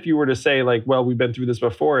so even if you were to say like, well, we've been through this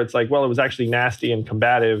before, it's like, well, it was actually nasty and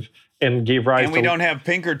combative and gave rise to... And we don't have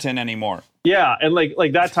Pinkerton anymore. Yeah. And like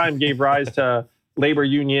that time gave rise to labor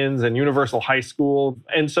unions and universal high school.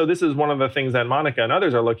 And so this is one of the things that Monica and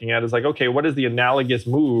others are looking at is like, okay, what is the analogous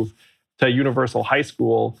move to universal high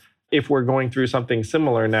school if we're going through something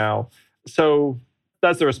similar now? So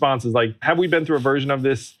that's the response, is like, have we been through a version of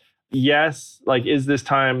this? Yes. Like, is this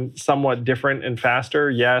time somewhat different and faster?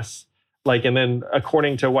 Yes. Like, and then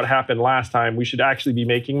according to what happened last time, we should actually be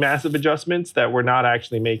making massive adjustments that we're not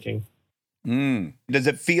actually making. Does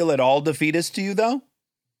it feel at all defeatist to you though?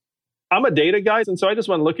 I'm a data guy. And so I just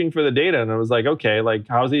went looking for the data and I was like, okay, like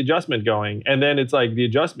how's the adjustment going? And then it's like the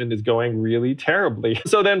adjustment is going really terribly.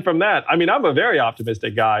 So then from that, I mean, I'm a very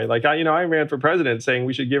optimistic guy. Like I ran for president saying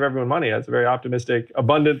we should give everyone money. That's a very optimistic,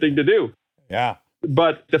 abundant thing to do. Yeah.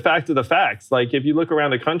 But the fact of the facts, like if you look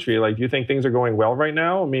around the country, like do you think things are going well right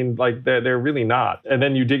now? I mean, like they're really not. And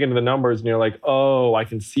then you dig into the numbers and you're like, oh, I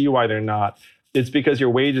can see why they're not. It's because your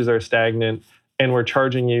wages are stagnant and we're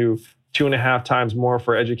charging you 2.5 times more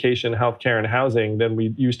for education, healthcare, and housing than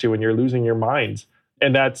we used to, and you're losing your minds.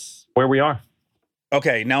 And that's where we are.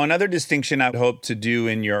 Okay, now another distinction I'd hope to do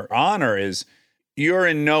in your honor is you're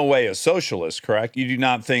in no way a socialist, correct? You do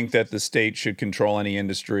not think that the state should control any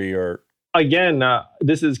industry or... Again,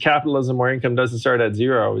 this is capitalism where income doesn't start at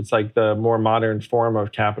zero. It's like the more modern form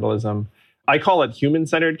of capitalism. I call it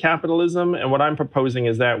human-centered capitalism. And what I'm proposing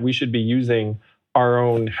is that we should be using our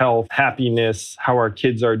own health, happiness, how our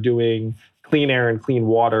kids are doing, clean air and clean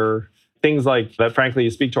water, things like that, frankly,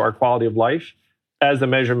 speak to our quality of life as the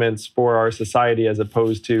measurements for our society as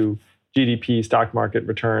opposed to GDP, stock market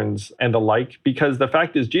returns, and the like. Because the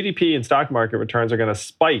fact is GDP and stock market returns are going to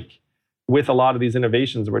spike with a lot of these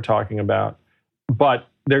innovations we're talking about, but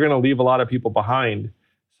they're going to leave a lot of people behind.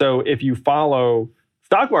 So if you follow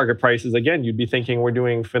stock market prices, again, you'd be thinking we're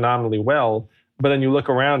doing phenomenally well. But then you look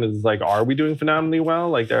around and it's like, are we doing phenomenally well?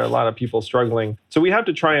 Like there are a lot of people struggling. So we have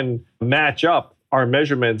to try and match up our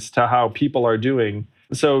measurements to how people are doing.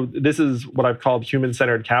 So this is what I've called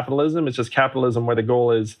human-centered capitalism. It's just capitalism where the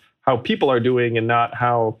goal is how people are doing and not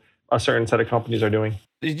how a certain set of companies are doing.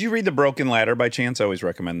 Did you read The Broken Ladder by chance? I always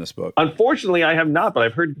recommend this book. Unfortunately, I have not, but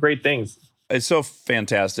I've heard great things. It's so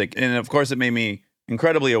fantastic. And of course, it made me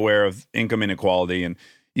incredibly aware of income inequality. And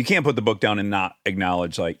you can't put the book down and not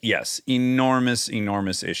acknowledge, like, yes, enormous,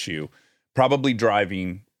 enormous issue, probably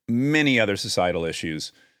driving many other societal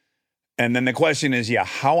issues. And then the question is,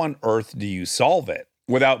 how on earth do you solve it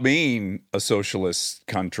without being a socialist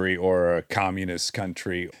country or a communist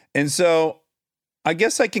country? And so I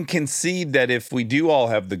guess I can concede that if we do all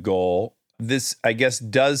have the goal, this, I guess,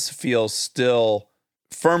 does feel still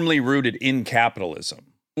firmly rooted in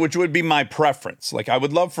capitalism, which would be my preference. Like, I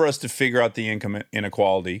would love for us to figure out the income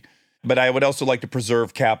inequality, but I would also like to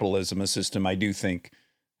preserve capitalism, a system I do think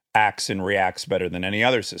acts and reacts better than any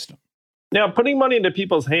other system. Now, putting money into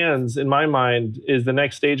people's hands, in my mind, is the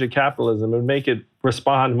next stage of capitalism. It would make it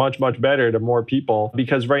respond much, much better to more people,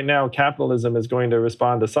 because right now, capitalism is going to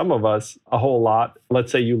respond to some of us a whole lot.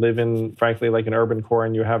 Let's say you live in, frankly, like an urban core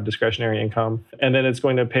and you have discretionary income, and then it's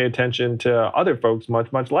going to pay attention to other folks much,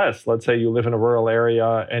 much less. Let's say you live in a rural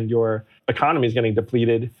area and your economy is getting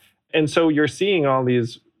depleted. And so you're seeing all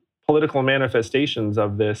these political manifestations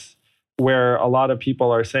of this where a lot of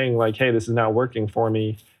people are saying like, hey, this is not working for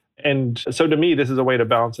me. And so to me, this is a way to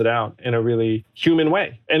balance it out in a really human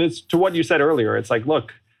way. And it's to what you said earlier. It's like,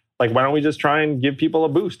 look, like, why don't we just try and give people a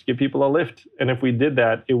boost, give people a lift? And if we did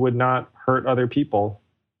that, it would not hurt other people.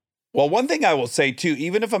 Well, one thing I will say, too,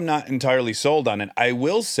 even if I'm not entirely sold on it, I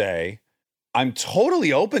will say I'm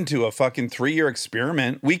totally open to a fucking 3-year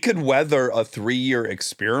experiment. We could weather a 3-year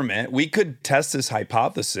experiment. We could test this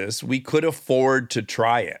hypothesis. We could afford to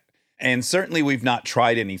try it. And certainly we've not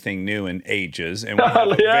tried anything new in ages. And we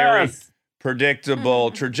have a very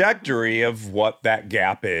predictable trajectory of what that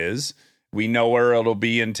gap is. We know where it'll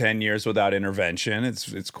be in 10 years without intervention.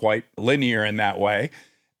 It's quite linear in that way.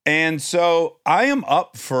 And so I am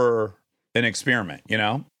up for an experiment, you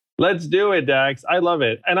know? Let's do it, Dax. I love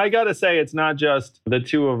it. And I got to say, it's not just the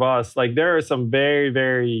two of us. Like, there are some very,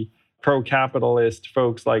 very pro-capitalist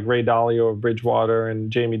folks like Ray Dalio of Bridgewater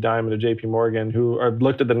and Jamie Dimon of JP Morgan who are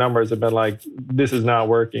looked at the numbers and been like, this is not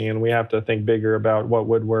working and we have to think bigger about what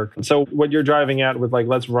would work. So what you're driving at with like,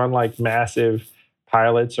 let's run like massive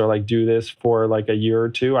pilots or like do this for like a year or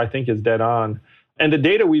two, I think is dead on. And the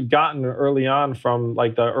data we've gotten early on from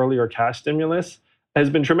like the earlier cash stimulus has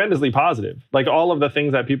been tremendously positive. Like all of the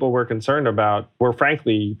things that people were concerned about were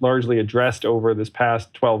frankly largely addressed over this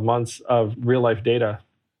past 12 months of real life data.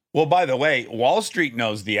 Well, by the way, Wall Street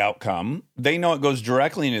knows the outcome. They know it goes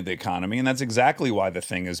directly into the economy, and that's exactly why the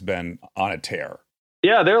thing has been on a tear.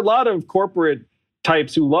 Yeah, there are a lot of corporate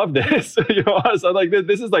types who love this. So like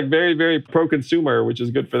this is like very, very pro-consumer, which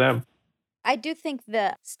is good for them. I do think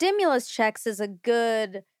the stimulus checks is a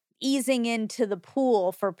good easing into the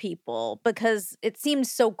pool for people because it seemed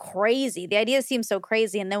so crazy. The idea seemed so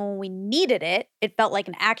crazy. And then when we needed it, it felt like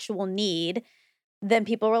an actual need. Then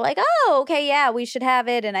people were like, oh, okay, yeah, we should have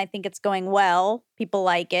it. And I think it's going well. People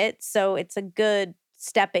like it. So it's a good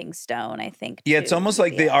stepping stone, I think. Yeah, it's almost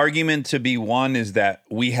like the argument to be won is that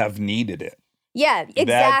we have needed it. Yeah,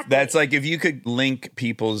 exactly. That's like if you could link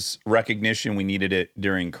people's recognition, we needed it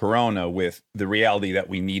during Corona with the reality that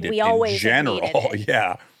we need it in general.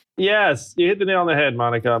 Yeah. Yes, you hit the nail on the head,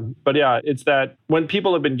 Monica. But yeah, it's that when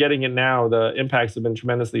people have been getting it now, the impacts have been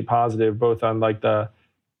tremendously positive, both on like the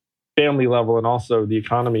family level and also the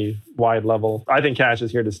economy-wide level. I think cash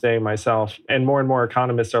is here to stay myself. And more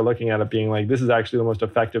economists are looking at it being like, this is actually the most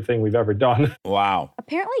effective thing we've ever done. Wow.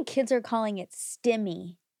 Apparently kids are calling it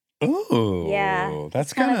stimmy. Ooh. Yeah.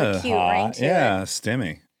 That's kind of cute ring to it.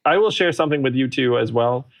 Stimmy. I will share something with you two as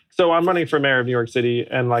well. So I'm running for mayor of New York City,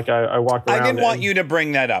 and like I walk around. I didn't want you to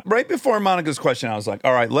bring that up. Right before Monica's question, I was like,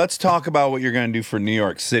 all right, let's talk about what you're going to do for New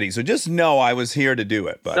York City. So just know I was here to do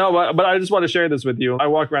it. But I just want to share this with you. I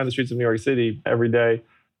walk around the streets of New York City every day.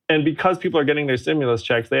 And because people are getting their stimulus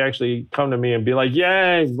checks, they actually come to me and be like,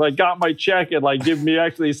 yay, like got my check and like give me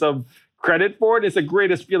actually some credit for it. It's the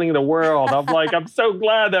greatest feeling in the world. I'm like, I'm so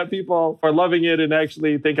glad that people are loving it and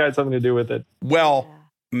actually think I had something to do with it. Well,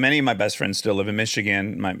 many of my best friends still live in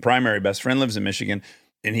Michigan. My primary best friend lives in Michigan,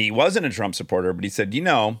 and he wasn't a Trump supporter, but he said, you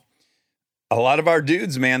know, a lot of our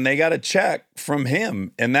dudes, man, they got a check from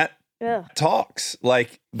him, and that talks.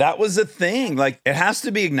 Like, that was a thing. Like, it has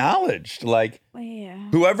to be acknowledged. Like,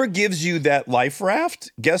 whoever gives you that life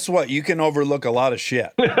raft, guess what? You can overlook a lot of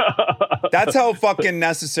shit. That's how fucking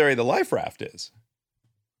necessary the life raft is.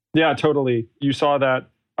 Yeah, totally. You saw that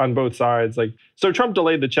on both sides. Like, so Trump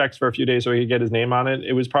delayed the checks for a few days so he could get his name on it.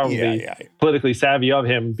 It was probably politically savvy of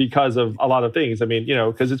him because of a lot of things. I mean, you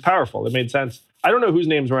know, because it's powerful. It made sense. I don't know whose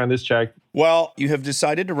names were on this check. Well, you have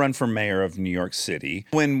decided to run for mayor of New York City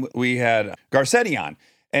when we had Garcetti on.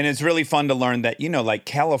 And it's really fun to learn that, you know, like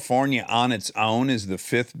California on its own is the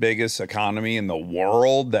 5th biggest economy in the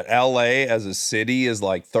world, that LA as a city is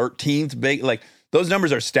like 13th big. Like, those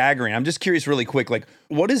numbers are staggering. I'm just curious really quick, like,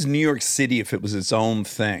 what is New York City if it was its own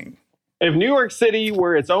thing? If New York City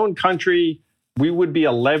were its own country, we would be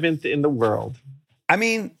 11th in the world. I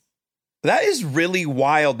mean, that is really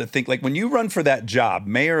wild to think. Like, when you run for that job,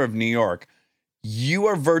 mayor of New York, you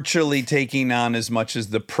are virtually taking on as much as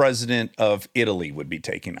the president of Italy would be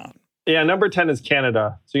taking on. Yeah, number 10 is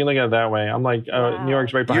Canada. So you can look at it that way. I'm like, New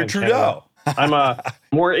York's right behind You're Trudeau. Canada. I'm a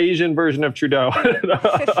more Asian version of Trudeau.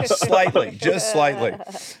 Slightly, just slightly.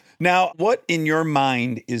 Now, what in your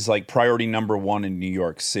mind is like priority number 1 in New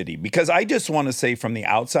York City? Because I just want to say from the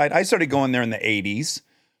outside, I started going there in the 80s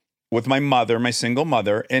with my mother, my single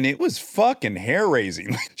mother, and it was fucking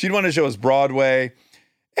hair-raising. She'd want to show us Broadway,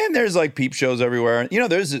 and there's like peep shows everywhere. You know,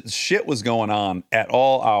 there's shit was going on at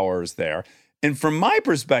all hours there. And from my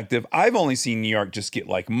perspective, I've only seen New York just get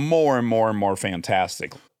like more and more and more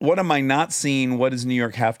fantastic. What am I not seeing? What does New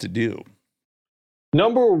York have to do?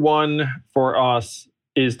 Number 1 for us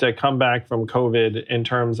is to come back from COVID in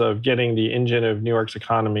terms of getting the engine of New York's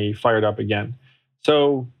economy fired up again.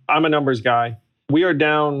 So I'm a numbers guy. We are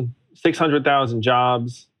down 600,000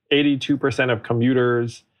 jobs, 82% of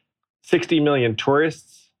commuters, 60 million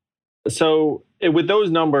tourists. So with those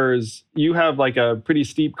numbers, you have like a pretty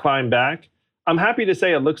steep climb back. I'm happy to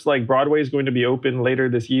say it looks like Broadway is going to be open later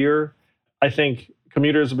this year. I think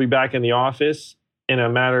commuters will be back in the office in a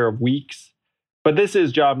matter of weeks. But this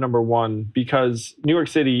is job number one because New York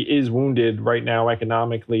City is wounded right now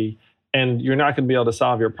economically, and you're not going to be able to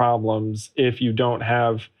solve your problems if you don't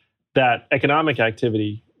have that economic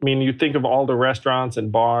activity. I mean, you think of all the restaurants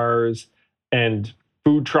and bars and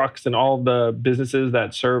food trucks and all the businesses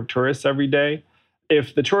that serve tourists every day.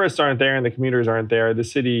 If the tourists aren't there and the commuters aren't there, the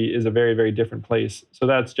city is a very, very different place. So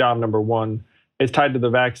that's job number one. It's tied to the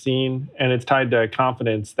vaccine, and it's tied to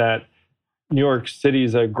confidence that New York City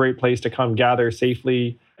is a great place to come gather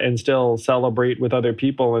safely and still celebrate with other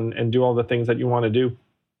people and do all the things that you want to do.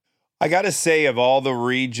 I got to say, of all the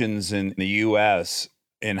regions in the U.S.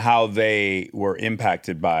 and how they were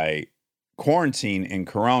impacted by quarantine and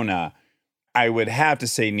corona, I would have to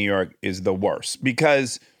say New York is the worst,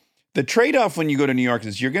 because the trade-off when you go to New York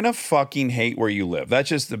is you're going to fucking hate where you live.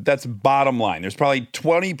 That's bottom line. There's probably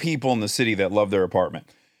 20 people in the city that love their apartment.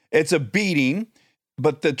 It's a beating,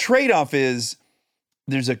 but the trade-off is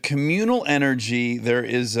there's a communal energy, there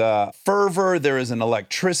is a fervor, there is an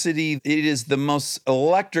electricity. It is the most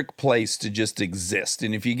electric place to just exist.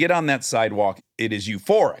 And if you get on that sidewalk, it is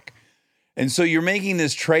euphoric. And so you're making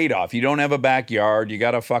this trade-off. You don't have a backyard. You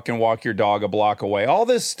got to fucking walk your dog a block away, all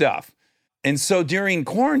this stuff. And so during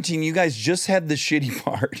quarantine, you guys just had the shitty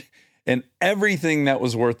part, and everything that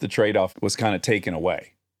was worth the trade-off was kind of taken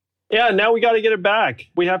away. Yeah, now we got to get it back.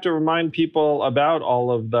 We have to remind people about all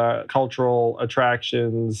of the cultural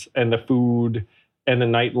attractions and the food and the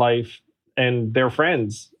nightlife and their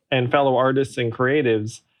friends and fellow artists and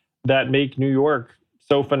creatives that make New York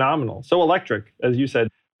so phenomenal, so electric, as you said.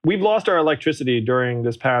 We've lost our electricity during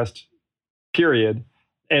this past period.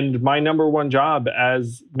 And my number one job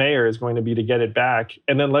as mayor is going to be to get it back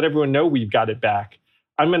and then let everyone know we've got it back.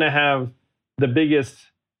 I'm going to have the biggest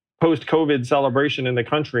post-COVID celebration in the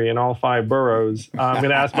country in all 5 boroughs. I'm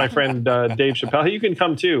going to ask my friend Dave Chappelle. You can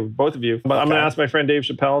come too, both of you. But I'm going to ask my friend Dave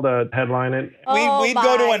Chappelle to headline it. We'd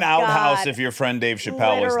go to an outhouse if your friend Dave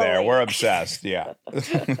Chappelle was there. We're obsessed, yeah.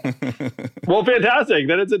 Well, fantastic.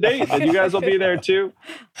 Then it's a date. And you guys will be there too.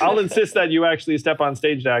 I'll insist that you actually step on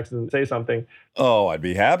stage, Dax, and say something. Oh, I'd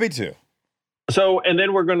be happy to. So, and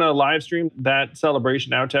then we're going to live stream that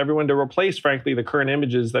celebration out to everyone to replace, frankly, the current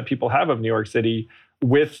images that people have of New York City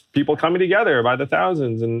with people coming together by the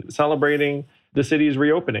thousands and celebrating the city's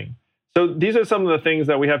reopening. So these are some of the things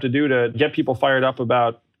that we have to do to get people fired up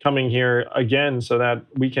about coming here again so that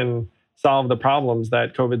we can solve the problems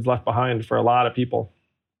that COVID's left behind for a lot of people.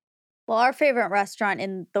 Well, our favorite restaurant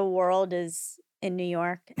in the world is in New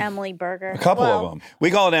York, Emily Burger. A couple of them. We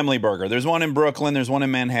call it Emily Burger. There's one in Brooklyn. There's one in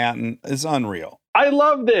Manhattan. It's unreal. I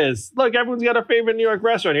love this. Look, everyone's got a favorite New York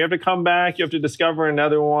restaurant. You have to come back. You have to discover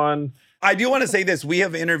another one. I do want to say this. We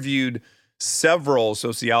have interviewed several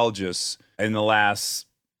sociologists in the last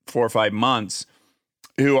 4 or 5 months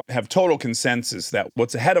who have total consensus that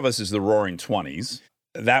what's ahead of us is the Roaring 20s.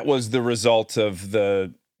 That was the result of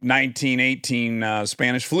the 1918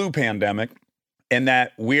 Spanish flu pandemic, and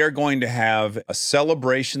that we are going to have a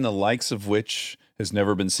celebration the likes of which has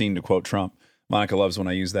never been seen, to quote Trump. Monica loves when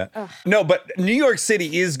I use that. Ugh. No, but New York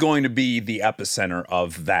City is going to be the epicenter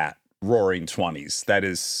of that Roaring 20s. That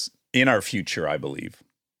is in our future, I believe.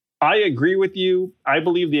 I agree with you. I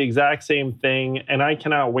believe the exact same thing, and I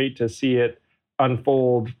cannot wait to see it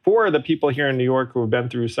unfold for the people here in New York who have been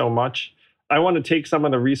through so much. I want to take some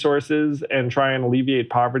of the resources and try and alleviate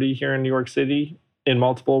poverty here in New York City in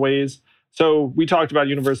multiple ways. So we talked about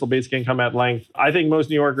universal basic income at length. I think most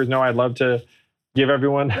New Yorkers know I'd love to give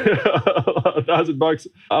everyone $1,000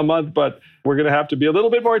 a month, but we're going to have to be a little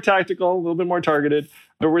bit more tactical, a little bit more targeted.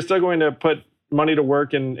 But we're still going to put money to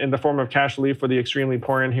work in the form of cash relief for the extremely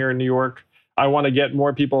poor in here in New York. I want to get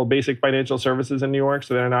more people basic financial services in New York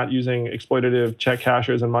so they're not using exploitative check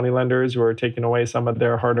cashers and money lenders who are taking away some of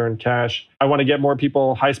their hard-earned cash. I want to get more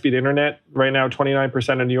people high-speed internet. Right now,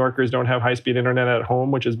 29% of New Yorkers don't have high-speed internet at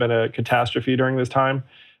home, which has been a catastrophe during this time.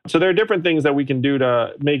 So there are different things that we can do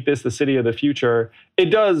to make this the city of the future. It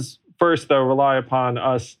does first, though, rely upon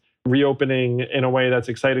us reopening in a way that's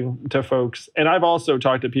exciting to folks. And I've also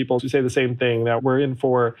talked to people who say the same thing, that we're in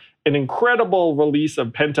for an incredible release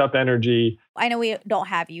of pent-up energy. I know we don't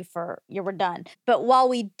have you we're done. But while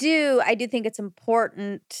we do, I do think it's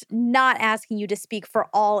important, not asking you to speak for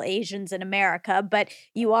all Asians in America, but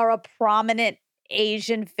you are a prominent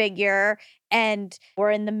Asian figure. And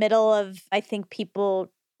we're in the middle of, I think,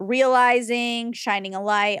 people realizing, shining a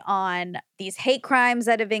light on these hate crimes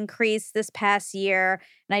that have increased this past year.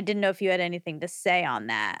 And I didn't know if you had anything to say on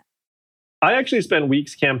that. I actually spent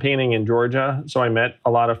weeks campaigning in Georgia. So I met a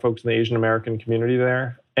lot of folks in the Asian American community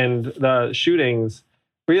there. And the shootings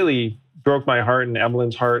really broke my heart and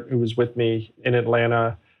Evelyn's heart, who was with me in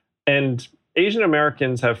Atlanta. And Asian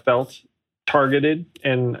Americans have felt targeted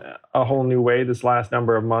in a whole new way this last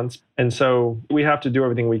number of months. And so we have to do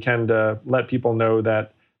everything we can to let people know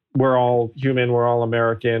that we're all human, we're all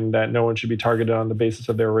American, that no one should be targeted on the basis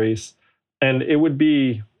of their race. And it would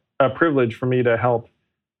be a privilege for me to help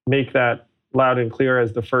make that loud and clear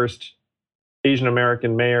as the first Asian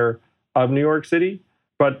American mayor of New York City.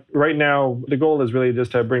 But right now, the goal is really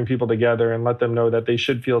just to bring people together and let them know that they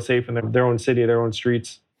should feel safe in their own city, their own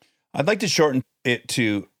streets. I'd like to shorten it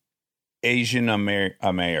to Asian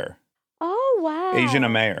mayor. Oh, wow.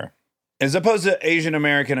 Asian mayor. As opposed to Asian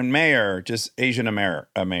American and mayor, just Asian mayor.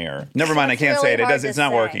 Never mind, I can't say it. It's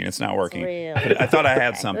not working. It's not working. But I thought I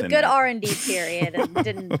had something. A good R&D period and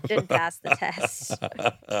didn't pass the test.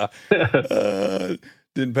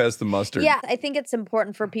 Didn't pass the mustard. Yeah, I think it's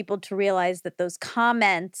important for people to realize that those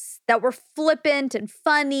comments that were flippant and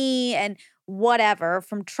funny and whatever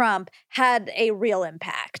from Trump had a real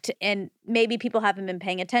impact. And maybe people haven't been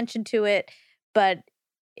paying attention to it, but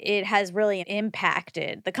it has really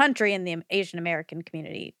impacted the country and the Asian American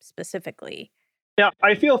community specifically. Yeah,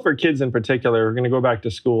 I feel for kids in particular. We're going to go back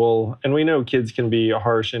to school, and we know kids can be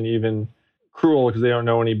harsh and even cruel because they don't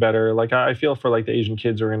know any better. Like, I feel for like the Asian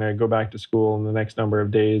kids who are going to go back to school in the next number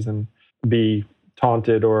of days and be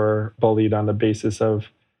taunted or bullied on the basis of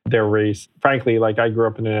their race. Frankly, like, I grew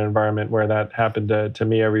up in an environment where that happened to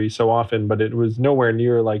me every so often, but it was nowhere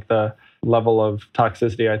near like the level of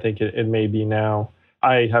toxicity I think it may be now.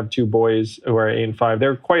 I have two boys who are 8 and 5.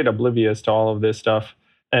 They're quite oblivious to all of this stuff,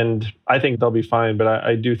 and I think they'll be fine. But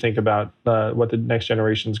I do think about what the next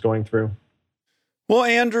generation is going through. Well,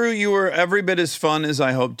 Andrew, you were every bit as fun as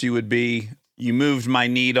I hoped you would be. You moved my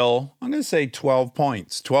needle. I'm going to say 12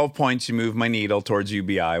 points. 12 points, you moved my needle towards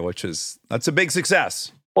UBI, that's a big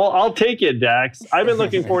success. Well, I'll take it, Dax. I've been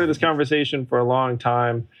looking forward to this conversation for a long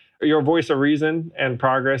time. You're a voice of reason and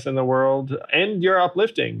progress in the world, and you're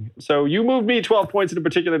uplifting. So you moved me 12 points in a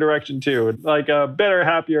particular direction, too. Like a better,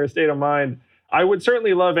 happier state of mind. I would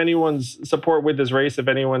certainly love anyone's support with this race if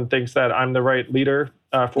anyone thinks that I'm the right leader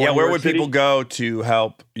for New York where would City. people go to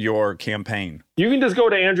help your campaign? You can just go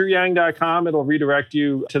to andrewyang.com. It'll redirect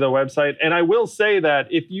you to the website. And I will say that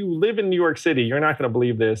if you live in New York City, you're not going to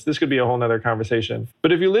believe this. This could be a whole nother conversation.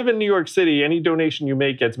 But if you live in New York City, any donation you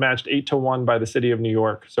make gets matched 8-1 by the city of New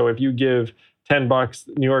York. So if you give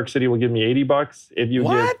 $10, New York City will give me $80. If you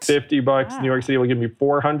give $50, wow, New York City will give me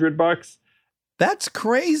 $400. That's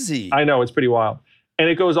crazy. I know, it's pretty wild. And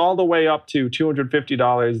it goes all the way up to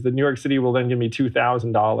 $250. The New York City will then give me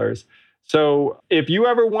 $2,000. So if you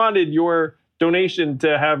ever wanted your donation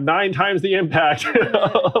to have 9 times the impact,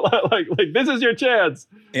 like this is your chance.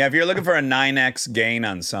 Yeah, if you're looking for a 9x gain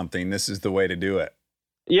on something, this is the way to do it.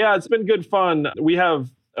 Yeah, it's been good fun. We have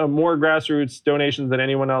more grassroots donations than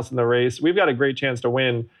anyone else in the race. We've got a great chance to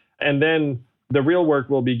win. And then the real work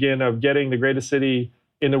will begin of getting the greatest city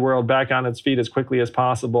in the world back on its feet as quickly as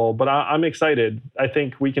possible. But I'm excited. I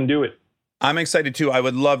think we can do it. I'm excited too. I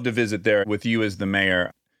would love to visit there with you as the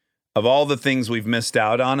mayor. Of all the things we've missed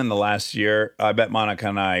out on in the last year, I bet Monica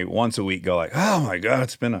and I once a week go like, oh my God,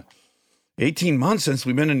 it's been 18 months since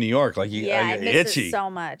we've been in New York. Like, I miss itchy. it so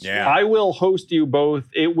much. Yeah. I will host you both.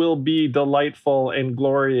 It will be delightful and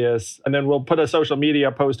glorious. And then we'll put a social media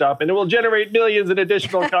post up and it will generate millions in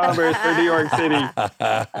additional commerce for New York City.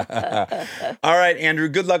 All right, Andrew,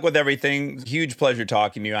 good luck with everything. Huge pleasure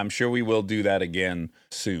talking to you. I'm sure we will do that again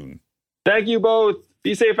soon. Thank you both.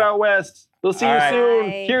 Be safe out west. We'll see you soon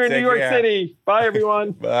here in New York City. Bye,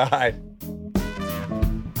 everyone. Bye.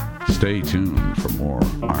 Stay tuned for more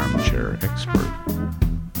Armchair Expert,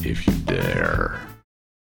 if you dare.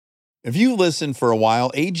 If you've listened for a while,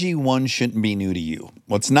 AG1 shouldn't be new to you.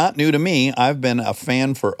 What's not new to me, I've been a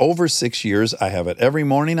fan for over 6 years. I have it every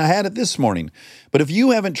morning. I had it this morning. But if you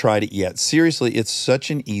haven't tried it yet, seriously, it's such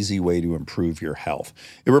an easy way to improve your health.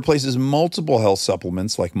 It replaces multiple health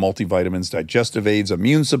supplements like multivitamins, digestive aids,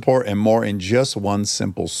 immune support, and more in just one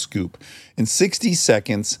simple scoop. In 60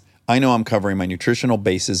 seconds, I know I'm covering my nutritional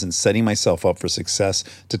bases and setting myself up for success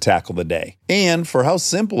to tackle the day. And for how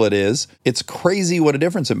simple it is, it's crazy what a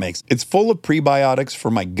difference it makes. It's full of prebiotics for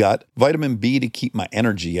my gut, vitamin B to keep my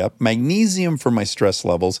energy up, magnesium for my stress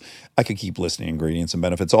levels. I could keep listing ingredients and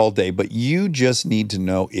benefits all day, but you just need to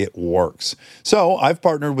know it works. So I've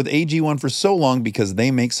partnered with AG1 for so long because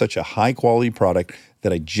they make such a high quality product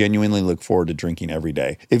that I genuinely look forward to drinking every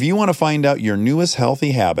day. If you want to find out your newest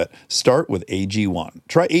healthy habit, start with AG1.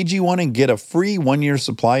 Try AG1 and get a free 1-year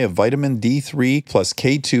supply of vitamin D3 plus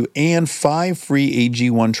K2 and 5 free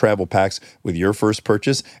AG1 travel packs with your first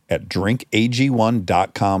purchase at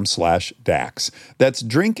drinkag1.com/DAX. That's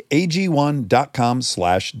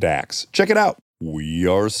drinkag1.com/DAX. Check it out. We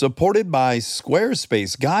are supported by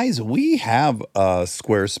Squarespace. Guys, we have a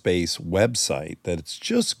Squarespace website that's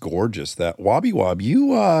just gorgeous. That Wobby Wob,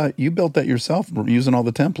 you built that yourself using all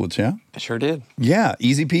the templates, yeah? I sure did. Yeah,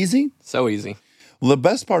 easy peasy? So easy. Well, the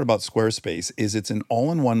best part about Squarespace is it's an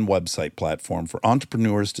all-in-one website platform for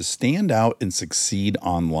entrepreneurs to stand out and succeed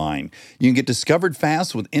online. You can get discovered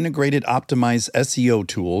fast with integrated, optimized SEO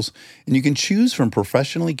tools, and you can choose from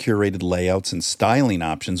professionally curated layouts and styling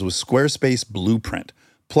options with Squarespace Blueprint.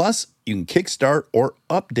 Plus, you can kickstart or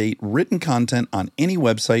update written content on any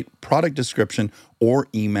website, product description, or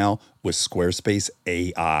email with Squarespace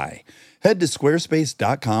AI. Head to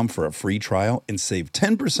squarespace.com for a free trial and save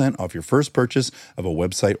 10% off your first purchase of a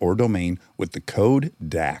website or domain with the code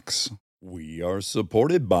DAX. We are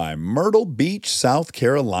supported by Myrtle Beach, South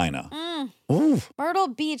Carolina. Ooh. Myrtle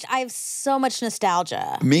Beach, I have so much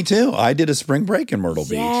nostalgia. Me too. I did a spring break in Myrtle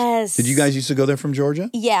Beach. Yes. Did you guys used to go there from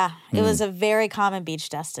Georgia? Yeah, it was a very common beach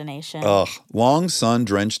destination. Ugh. Long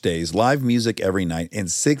sun-drenched days, live music every night,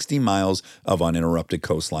 and 60 miles of uninterrupted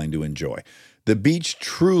coastline to enjoy. The beach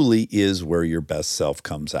truly is where your best self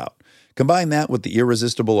comes out. Combine that with the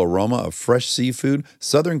irresistible aroma of fresh seafood,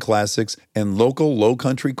 Southern classics, and local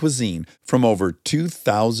low-country cuisine from over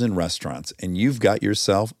 2,000 restaurants, and you've got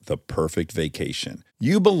yourself the perfect vacation.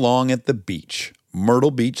 You belong at the beach,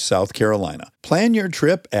 Myrtle Beach, South Carolina. Plan your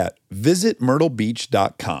trip at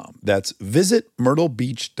visitmyrtlebeach.com. That's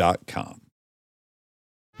visitmyrtlebeach.com.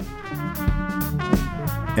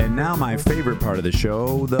 And now my favorite part of the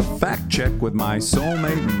show, the fact check with my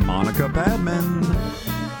soulmate, Monica Padman.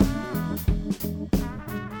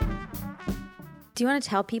 Do you want to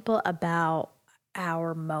tell people about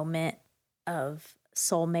our moment of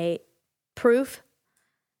soulmate proof?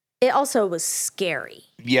 It also was scary.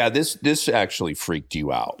 Yeah, this actually freaked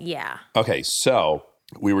you out. Yeah. Okay, so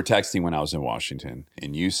we were texting when I was in Washington,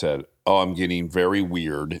 and you said, "Oh, I'm getting very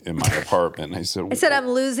weird in my apartment." And I said, I'm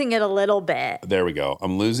losing it a little bit. There we go.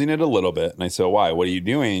 I'm losing it a little bit. And I said, "Why? What are you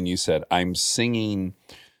doing?" And you said, "I'm singing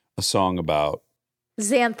a song about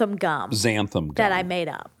Xanthan gum. Xanthan gum. That I made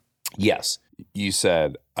up." Yes. You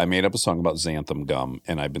said, "I made up a song about xanthan gum,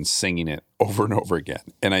 and I've been singing it over and over again."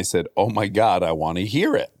 And I said, "Oh my God, I want to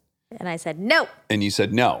hear it." And I said, "No." And you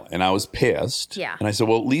said, "No." And I was pissed. Yeah. And I said,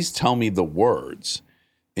 "Well, at least tell me the words."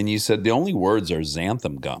 And you said, "The only words are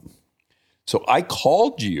xanthan gum." So I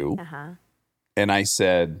called you and I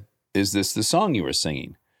said, "Is this the song you were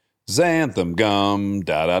singing?" Xanthan gum,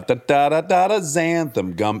 da da da da da da da,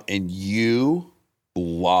 xanthan gum. And you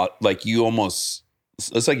almost,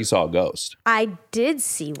 it's like you saw a ghost. I did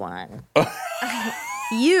see one.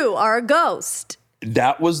 You are a ghost.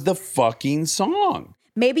 That was the fucking song.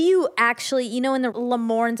 Maybe you actually, in the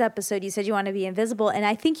Lamorne's episode, you said you want to be invisible, and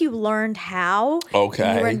I think you learned how.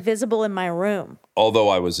 Okay. You were invisible in my room. Although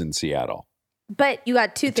I was in Seattle. But you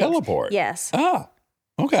got two things. Teleport. Yes. Ah,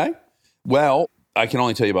 okay. Well, I can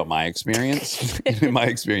only tell you about my experience. In my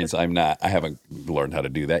experience, I haven't learned how to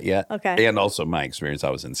do that yet. Okay. And also my experience, I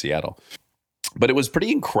was in Seattle. But it was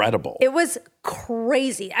pretty incredible. It was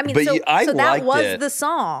crazy. I mean, But so that was it. the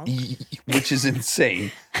song. Which is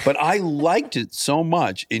insane. But I liked it so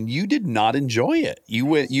much, and you did not enjoy it.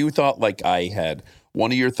 You thought like I had.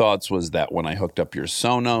 One of your thoughts was that when I hooked up your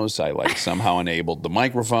Sonos, I somehow enabled the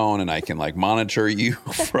microphone, and I can monitor you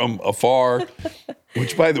from afar.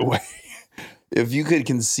 Which, by the way, if you could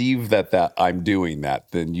conceive that I'm doing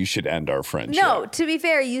that, then you should end our friendship. No, to be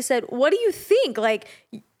fair, you said, "What do you think?"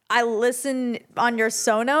 I listened on your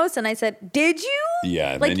Sonos, and I said, "Did you?"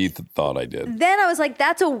 Yeah, and then you thought I did. Then I was like,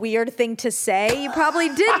 "That's a weird thing to say." You probably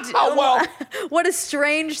did. Well, what a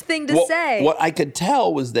strange thing to say. What I could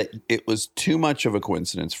tell was that it was too much of a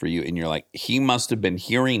coincidence for you, and you're like, he must have been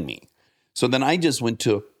hearing me. So then I just went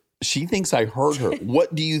to, she thinks I heard her.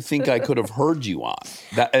 What do you think I could have heard you on?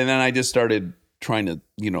 And then I just started trying to,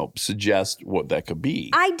 suggest what that could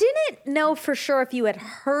be. I didn't know for sure if you had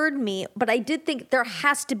heard me, but I did think there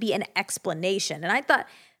has to be an explanation. And I thought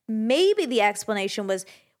maybe the explanation was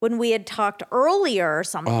when we had talked earlier or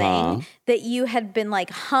something that you had been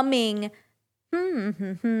humming,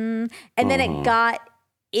 and then it got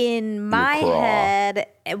in my head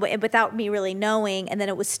without me really knowing, and then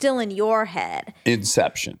it was still in your head.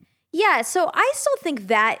 Inception. Yeah, so I still think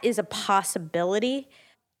that is a possibility.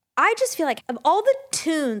 I just feel like of all the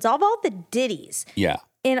tunes, of all the ditties,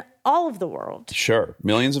 in all of the world. Sure.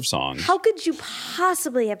 Millions of songs. How could you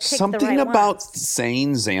possibly have picked Something the right about ones?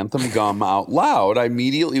 saying Xanthan Gum out loud, I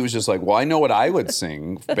immediately was just like, well, I know what I would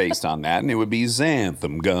sing based on that, and it would be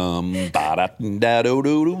Xanthan Gum,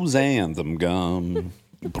 ba-da-da-do-do-do, Xanthan Gum,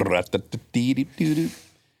 bra-da-da-dee-dee-doo-doo.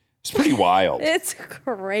 It's pretty wild. It's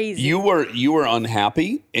crazy. You were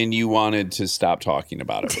unhappy, and you wanted to stop talking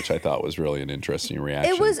about it, which I thought was really an interesting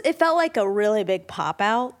reaction. It felt like a really big pop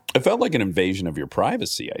out. It felt like an invasion of your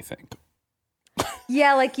privacy, I think.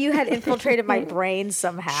 Yeah, like you had infiltrated my brain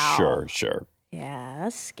somehow. Sure. Yeah,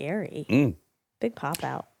 that's scary. Big pop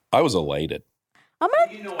out. I was elated. I'm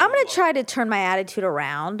gonna try to turn my attitude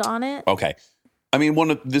around on it. Okay. I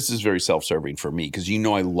mean, this is very self-serving for me because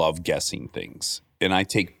I love guessing things, and I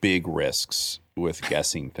take big risks with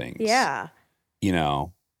guessing things. Yeah.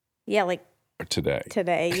 Yeah, like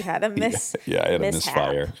today you had a miss. Yeah, I had a mishap.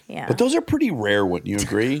 misfire. Yeah. But those are pretty rare, wouldn't you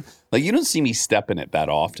agree? Like, you don't see me step in it that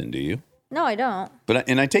often, do you? No, I don't. But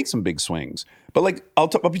I take some big swings. But like, I'll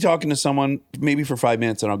be talking to someone maybe for 5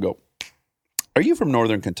 minutes, and I'll go, "Are you from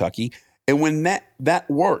Northern Kentucky?" And when that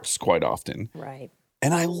works quite often, right?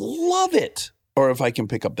 And I love it. Or if I can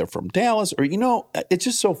pick up they're from Dallas, or it's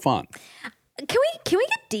just so fun. Can we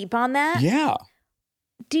get deep on that? Yeah.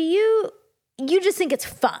 Do you just think it's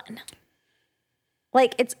fun?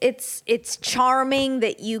 Like it's charming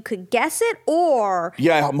that you could guess it, or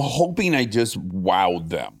yeah, I'm hoping I just wowed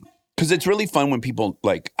them because it's really fun when people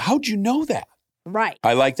like, how'd you know that? Right.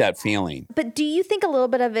 I like that feeling. But do you think a little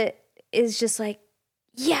bit of it is just like,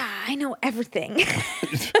 yeah, I know everything?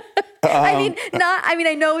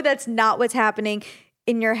 I know that's not what's happening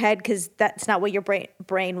in your head because that's not what your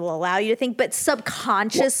brain will allow you to think, but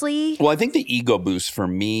subconsciously. Well, I think the ego boost for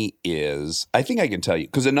me is, I think I can tell you,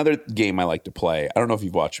 because another game I like to play, I don't know if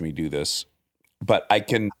you've watched me do this, but I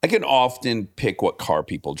can often pick what car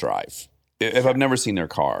people drive if I've never seen their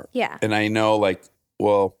car. Yeah. And I know like,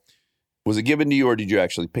 well, was it given to you or did you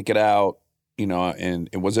actually pick it out? And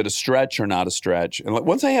was it a stretch or not a stretch? And like,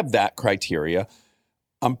 once I have that criteria,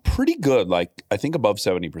 I'm pretty good. Like, I think above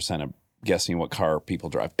 70% of guessing what car people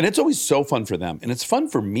drive. And it's always so fun for them. And it's fun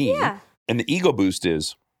for me. Yeah. And the ego boost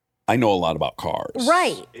is I know a lot about cars.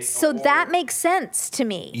 Right. So that makes sense to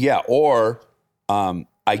me. Yeah. Or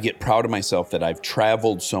I get proud of myself that I've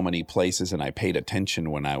traveled so many places and I paid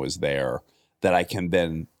attention when I was there that I can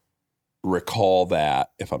then recall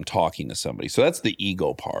that if I'm talking to somebody. So that's the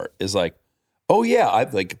ego part is like, oh yeah, I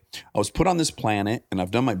was put on this planet and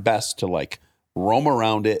I've done my best to like roam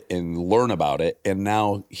around it and learn about it. And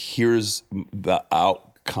now here's the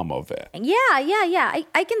outcome of it. Yeah. I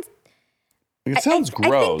can. It sounds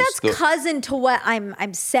gross. I think that's cousin to what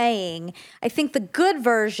I'm saying. I think the good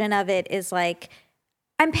version of it is like,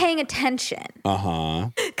 I'm paying attention.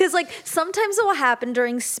 Because like sometimes it will happen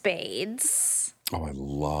during spades. Oh, I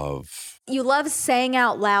love. You love saying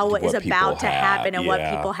out loud what is about to happen and what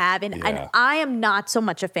people have. And I am not so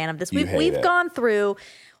much a fan of this. We've gone through,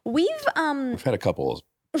 we've had a couple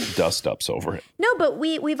of dust ups over it. No, but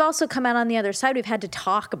we've also come out on the other side. We've had to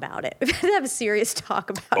talk about it. We've had to have a serious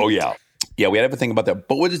talk about it. Oh yeah. Yeah, we had to think about that.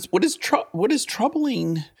 But what is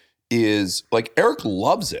troubling is like Eric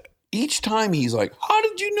loves it. Each time he's like, how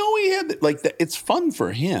did you know he had that? Like, it's fun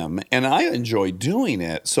for him, and I enjoy doing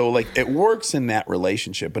it. So, like, it works in that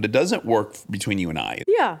relationship, but it doesn't work between you and I.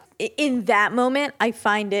 Yeah. In that moment, I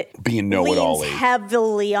find it being know-it-all leans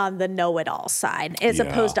heavily on the know-it-all side as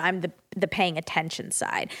opposed to I'm the paying attention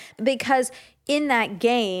side. Because in that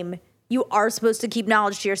game, you are supposed to keep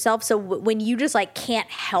knowledge to yourself. So when you just like can't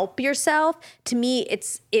help yourself, to me,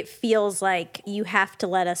 it feels like you have to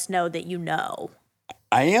let us know that you know.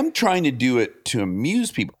 I am trying to do it to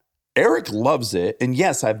amuse people. Eric loves it. And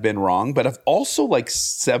yes, I've been wrong, but I've also like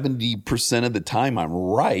 70% of the time I'm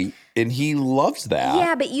right. And he loves that.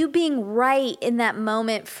 Yeah, but you being right in that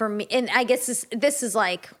moment for me, and I guess this is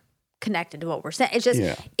like connected to what we're saying. It's just,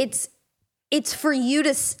 it's for you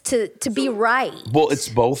to be right. Well, it's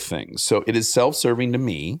both things. So it is self-serving to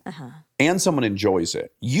me and someone enjoys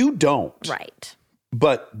it. You don't. Right.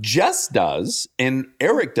 But Jess does and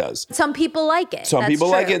Eric does. Some people like it. Some people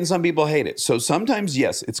like it and some people hate it. So sometimes,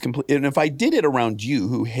 yes, it's complete. And if I did it around you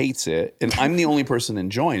who hates it and I'm the only person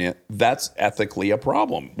enjoying it, that's ethically a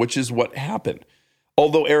problem, which is what happened.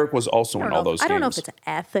 Although Eric was also in all those games. I don't know if it's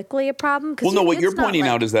ethically a problem. Well, no, what you're pointing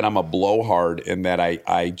out is that I'm a blowhard and that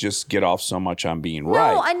I just get off so much on being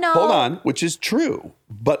right. No, I know. Hold on, which is true.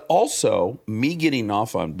 But also, me getting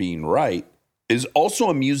off on being right is also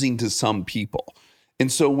amusing to some people.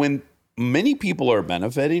 And so when many people are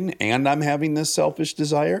benefiting and I'm having this selfish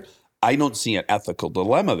desire, I don't see an ethical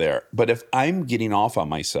dilemma there. But if I'm getting off on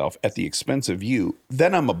myself at the expense of you,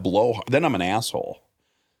 then I'm a blowhard. Then I'm an asshole.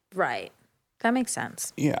 Right. That makes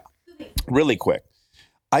sense. Yeah. Really quick.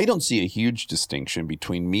 I don't see a huge distinction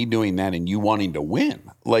between me doing that and you wanting to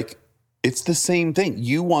win. Like, it's the same thing.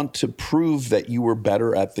 You want to prove that you were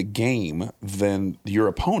better at the game than your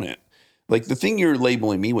opponent. Like, the thing you're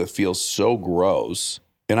labeling me with feels so gross,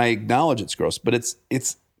 and I acknowledge it's gross, but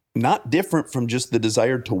it's not different from just the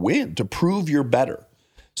desire to win, to prove you're better.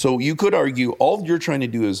 So you could argue all you're trying to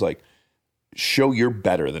do is like show you're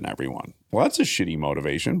better than everyone. Well, that's a shitty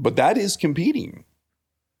motivation, but that is competing.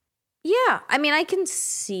 Yeah, I mean, I can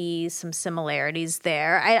see some similarities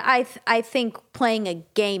there. I think playing a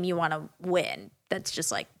game you want to win. That's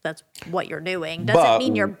just like, that's what you're doing. Doesn't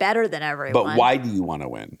mean you're better than everyone. But why do you want to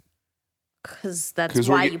win? Because that's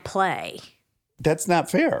why you play. That's not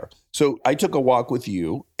fair. So I took a walk with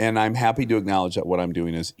you, and I'm happy to acknowledge that what I'm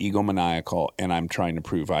doing is egomaniacal, and I'm trying to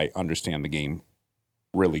prove I understand the game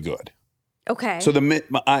really good. Okay. So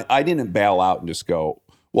I didn't bail out and just go,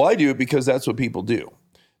 well, I do it because that's what people do.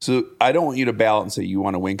 So I don't want you to bail out and say you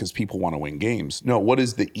want to win because people want to win games. No, what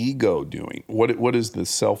is the ego doing? What is the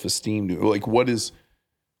self-esteem doing? Like, what is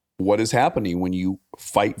happening when you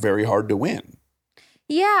fight very hard to win?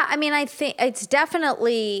 Yeah, I mean, I think it's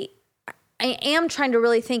definitely, I am trying to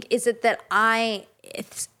really think, is it that I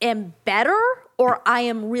am better or I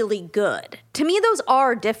am really good? To me, those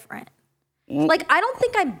are different. Like, I don't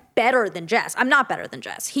think I'm better than Jess. I'm not better than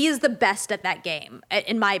Jess. He is the best at that game,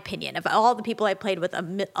 in my opinion. Of all the people I played with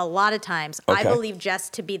a lot of times, I believe Jess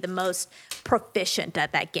to be the most proficient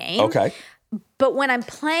at that game. Okay. But when I'm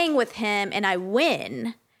playing with him and I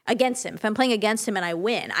win against him, if I'm playing against him and I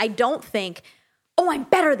win, I don't think, oh, I'm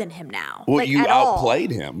better than him now. Well, like, you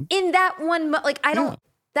outplayed him. In that one, I don't,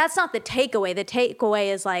 that's not the takeaway. The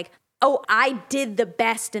takeaway is like, oh, I did the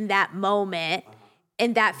best in that moment.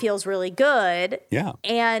 And that feels really good. Yeah.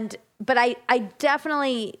 But I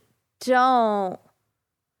definitely don't.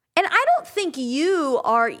 And I don't think you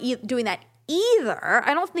are doing that either.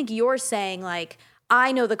 I don't think you're saying like,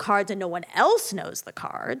 I know the cards and no one else knows the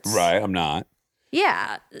cards. Right. I'm not.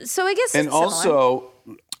 Yeah. So I guess and it's also,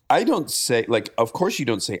 I don't say, like, of course you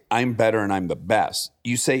don't say I'm better and I'm the best.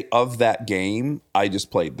 You say of that game, I just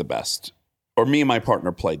played the best. Or me and my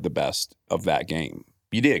partner played the best of that game.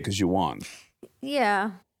 You did because you won.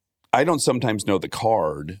 Yeah. I don't sometimes know the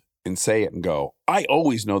card and say it and go, I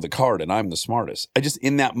always know the card and I'm the smartest. I just,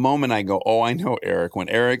 in that moment, I go, oh, I know Eric. When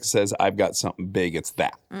Eric says I've got something big, it's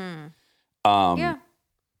that. Yeah.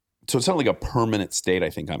 So it's not like a permanent state. I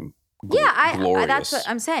think I'm glorious. That's what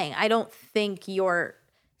I'm saying. I don't think you're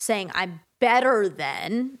saying I'm better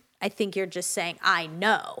than. I think you're just saying I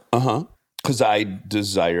know. Because I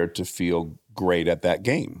desire to feel great at that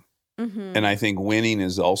game. Mm-hmm. And I think winning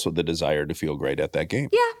is also the desire to feel great at that game.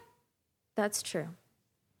 Yeah, that's true.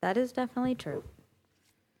 That is definitely true.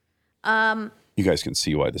 You guys can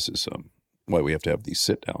see why this is why we have to have these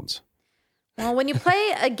sit downs. Well, when you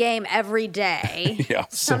play a game every day,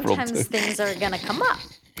 sometimes things are going to come up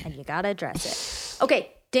and you got to address it.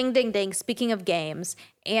 Okay, ding, ding, ding. Speaking of games,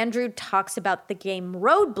 Andrew talks about the game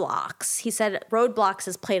Roadblocks. He said Roadblocks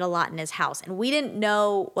is played a lot in his house, and we didn't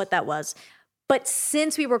know what that was. But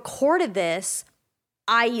since we recorded this,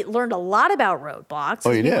 I learned a lot about Roadblocks.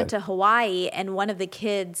 Oh, you did? We went to Hawaii, and one of the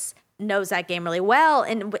kids knows that game really well,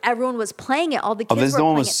 and everyone was playing it. All the kids were playing it. Oh, this is the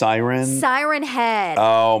one with Siren? Siren Head.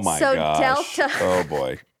 Oh, my gosh. Delta. Oh,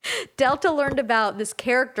 boy. Delta learned about this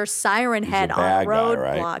character, Siren Head, on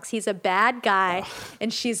Roadblocks. Right? He's a bad guy,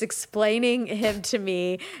 and she's explaining him to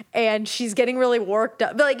me, and she's getting really worked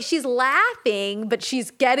up. But like, she's laughing, but she's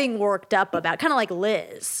getting worked up about, kind of like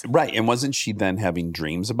Liz. Right, and wasn't she then having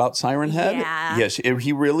dreams about Siren Head? Yeah. Yes,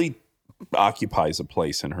 he really occupies a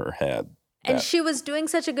place in her head. And she was doing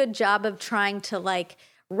such a good job of trying to like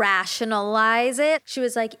rationalize it. She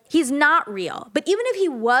was like, he's not real. But even if he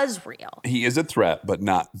was real. He is a threat, but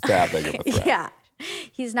not that big of a threat. Yeah.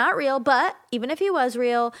 He's not real, but even if he was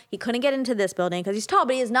real, he couldn't get into this building because he's tall,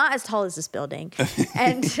 but he is not as tall as this building.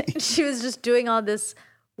 And she was just doing all this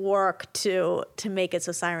work to make it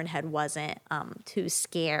so Siren Head wasn't too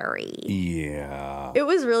scary. Yeah. It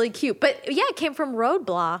was really cute. But yeah, it came from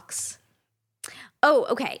Roadblocks. Oh,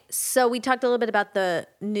 okay. So we talked a little bit about the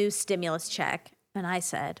new stimulus check. And I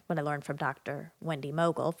said, what I learned from Dr. Wendy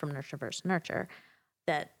Mogul from Nurture vs. Nurture,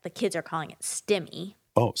 that the kids are calling it Stimmy.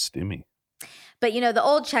 Oh, Stimmy. But, you know, the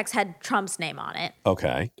old checks had Trump's name on it.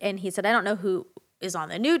 Okay. And he said, I don't know who is on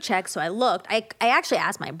the new check. So I looked. I actually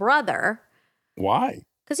asked my brother. Why?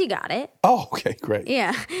 Because he got it. Oh, okay, great.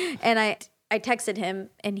 Yeah. And I texted him,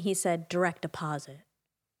 and he said direct deposit.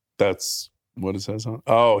 That's what it says on?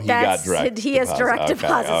 Oh, he got direct deposit. He has direct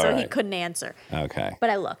deposit, so right. he couldn't answer. Okay. But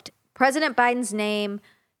I looked. President Biden's name,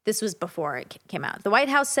 This was before it came out. The White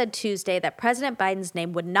House said Tuesday that President Biden's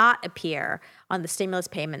name would not appear on the stimulus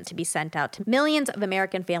payment to be sent out to millions of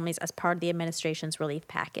American families as part of the administration's relief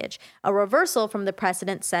package, a reversal from the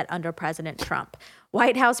precedent set under President Trump.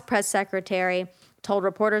 White House press secretary told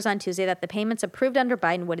reporters on Tuesday that the payments approved under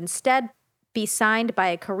Biden would instead be signed by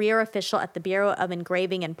a career official at the Bureau of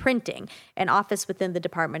Engraving and Printing, an office within the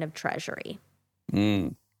Department of Treasury.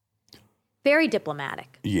 Very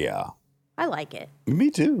diplomatic. Yeah. I like it. Me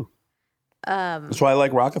too. That's why I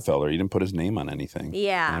like Rockefeller. He didn't put his name on anything.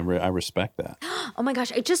 Yeah. I respect that. Oh my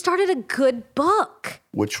gosh, I just started a good book.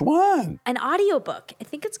 Which one? An audiobook. I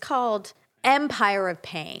think it's called Empire of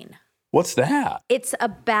Pain. What's that? It's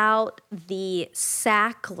about the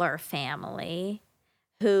Sackler family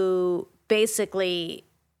who basically,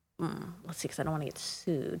 let's see, because I don't want to get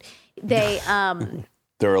sued. They're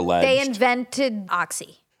alleged. They invented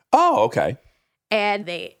Oxy. Oh, okay. And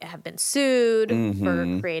they have been sued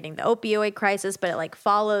for creating the opioid crisis, but it like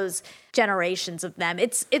follows generations of them.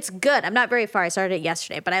 It's good. I'm not very far. I started it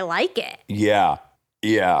yesterday, but I like it. Yeah.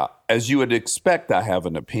 Yeah. As you would expect, I have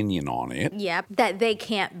an opinion on it. Yeah, that they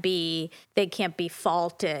can't be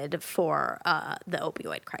faulted for the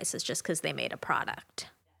opioid crisis just because they made a product.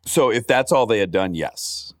 So if that's all they had done,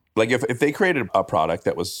 yes. Like if they created a product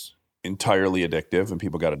that was entirely addictive and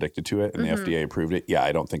people got addicted to it and the FDA approved it, yeah,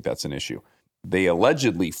 I don't think that's an issue. They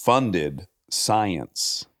allegedly funded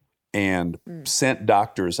science and sent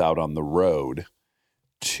doctors out on the road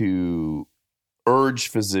to urge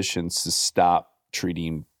physicians to stop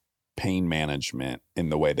treating pain management in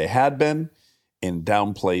the way they had been and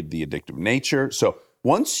downplayed the addictive nature. So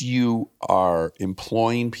once you are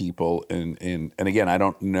employing people and again, I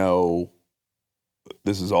don't know,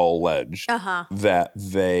 this is all alleged, that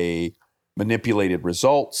they manipulated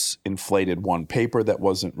results, inflated one paper that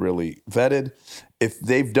wasn't really vetted. If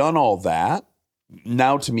they've done all that,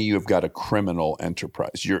 now to me, you've got a criminal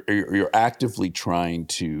enterprise. You're actively trying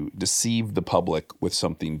to deceive the public with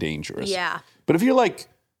something dangerous. Yeah. But if you're like,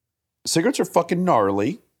 cigarettes are fucking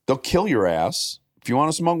gnarly, they'll kill your ass. If you want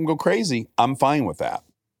to smoke and go crazy, I'm fine with that.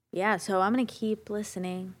 Yeah, so I'm going to keep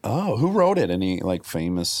listening. Oh, who wrote it? Any like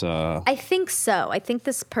famous? I think so. I think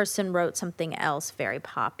this person wrote something else very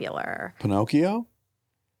popular. Pinocchio?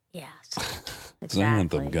 Yes.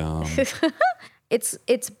 Exactly. Gum.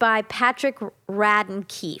 It's by Patrick Radden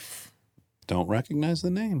Keefe. Don't recognize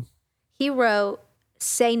the name. He wrote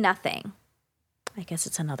Say Nothing. I guess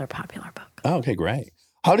it's another popular book. Oh, okay, great.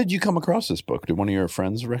 How did you come across this book? Did one of your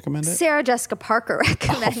friends recommend it? Sarah Jessica Parker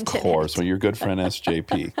recommended it. Of course. Well, your good friend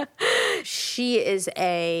SJP. She is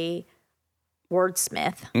a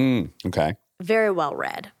wordsmith. Okay. Very well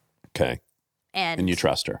read. Okay. And you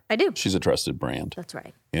trust her? I do. She's a trusted brand. That's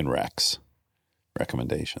right. In Rex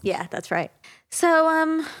recommendations. Yeah, that's right.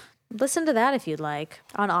 So listen to that if you'd like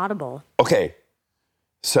on Audible. Okay.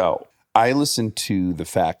 So I listened to the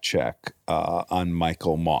fact check on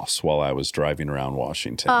Michael Moss while I was driving around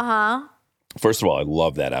Washington. First of all, I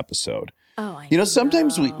love that episode. Oh, I know.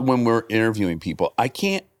 Sometimes when we're interviewing people, I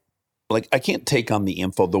can't take on the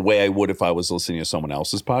info the way I would if I was listening to someone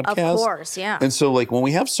else's podcast. Of course, yeah. And so like when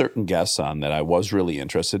we have certain guests on that I was really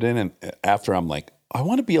interested in, and after I'm like, I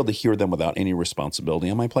want to be able to hear them without any responsibility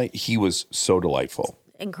on my plate. He was so delightful.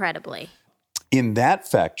 Incredibly. In that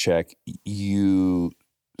fact check, you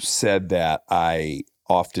said that I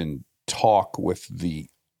often talk with the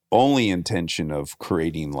only intention of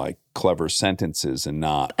creating like clever sentences and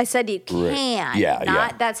not. I said you can.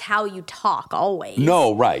 Yeah. That's how you talk always.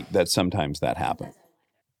 No, right. That sometimes that happens.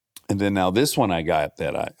 And then now this one I got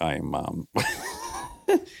that I'm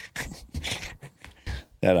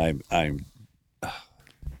that I'm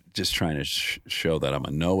just trying to show that I'm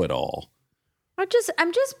a know-it-all.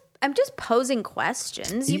 I'm just posing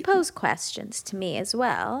questions. You pose questions to me as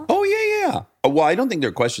well. Oh, yeah. Well, I don't think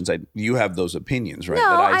they're questions. You have those opinions, right?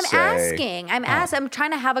 No, that I'm asking. I'm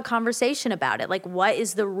trying to have a conversation about it. Like, what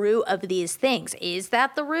is the root of these things? Is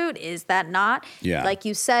that the root? Is that not? Yeah. Like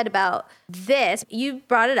you said about this, you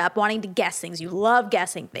brought it up wanting to guess things. You love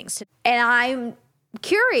guessing things. And I'm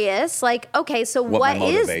curious, like, okay, so what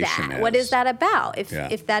is that? What is that about?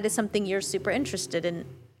 If that is something you're super interested in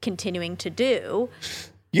continuing to do.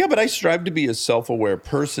 Yeah, but I strive to be a self-aware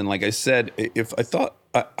person. Like I said, if I thought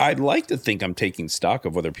I'd like to think I'm taking stock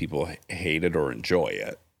of whether people hate it or enjoy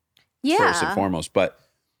it. Yeah. First and foremost, but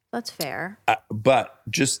that's fair. But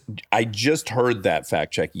I just heard that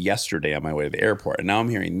fact check yesterday on my way to the airport, and now I'm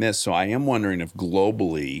hearing this. So I am wondering if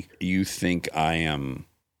globally you think I am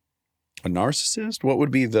a narcissist. What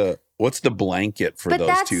would be the What's the blanket for those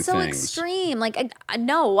two things? But that's so extreme. Like,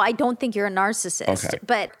 no, I don't think you're a narcissist. Okay.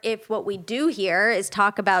 But if what we do here is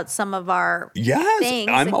talk about some of our things,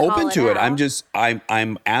 I'm and open call to it. out.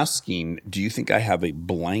 I'm asking, do you think I have a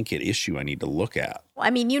blanket issue I need to look at? I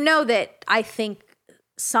mean, you know that I think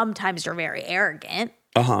sometimes you're very arrogant.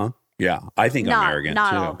 Yeah, I think I'm arrogant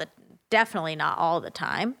too. Definitely not all the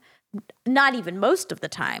time. Not even most of the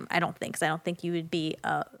time, I don't think, because I don't think you would be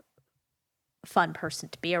a fun person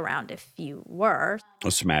to be around if you were.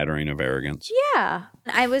 A smattering of arrogance. Yeah.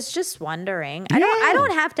 I was just wondering. I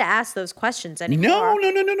don't have to ask those questions anymore.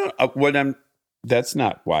 No. That's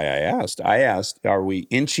not why I asked. I asked, are we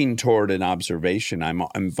inching toward an observation I'm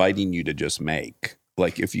inviting you to just make?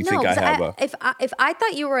 Like, if you think I have if I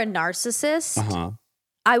thought you were a narcissist,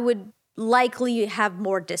 I would likely have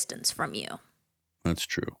more distance from you. That's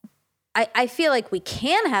true. I feel like we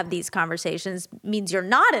can have these conversations means you're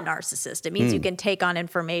not a narcissist. It means you can take on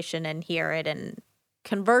information and hear it and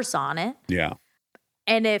converse on it. Yeah.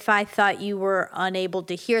 And if I thought you were unable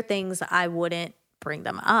to hear things, I wouldn't bring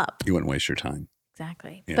them up. You wouldn't waste your time.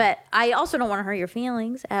 Exactly. Yeah. But I also don't want to hurt your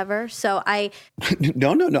feelings ever. So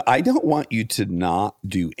No. I don't want you to not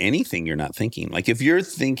do anything you're not thinking. Like, if you're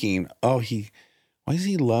thinking, why does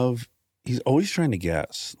he love, he's always trying to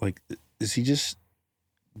guess. Like, is he just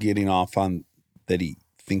getting off on that he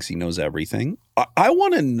thinks he knows everything? I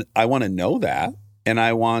want to know that, and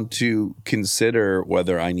I want to consider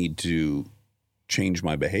whether I need to change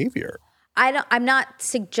my behavior. I'm not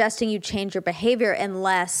suggesting you change your behavior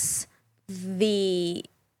unless the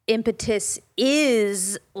impetus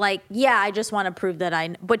is like, yeah, I just want to prove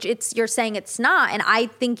that but you're saying it's not, and I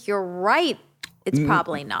think you're right. It's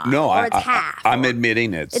probably not. No, or it's half. I'm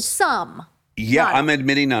admitting it's some. Yeah, I'm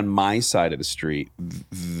admitting on my side of the street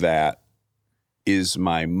that is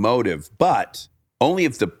my motive, but only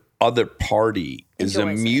if the other party is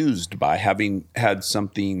amused by having had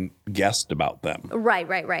something guessed about them. Right.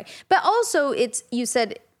 But also you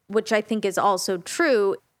said, which I think is also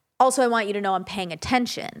true, also I want you to know I'm paying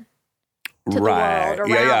attention to the world around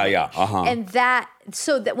me. Yeah. And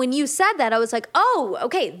so that when you said that, I was like, oh,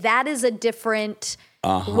 okay, that is a different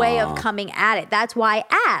way of coming at it. That's why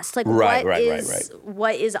I asked, like,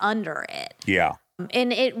 what is under it? Yeah.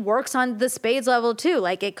 And it works on the spades level too.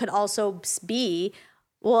 Like, it could also be,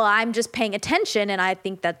 well, I'm just paying attention, and I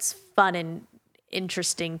think that's fun and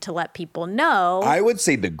interesting to let people know. I would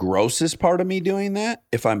say the grossest part of me doing that,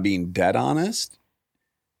 if I'm being dead honest,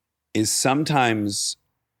 is sometimes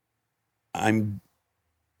I'm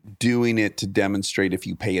doing it to demonstrate if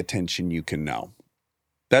you pay attention, you can know.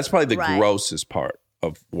 That's probably the grossest part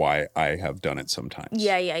of why I have done it sometimes.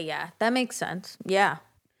 Yeah. That makes sense. Yeah.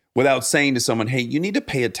 Without saying to someone, hey, you need to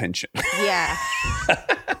pay attention. Yeah.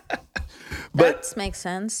 That makes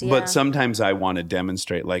sense. Yeah. But sometimes I want to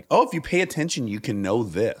demonstrate, like, if you pay attention, you can know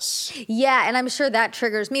this. Yeah, and I'm sure that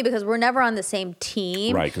triggers me because we're never on the same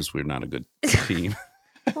team. Right, because we're not a good team.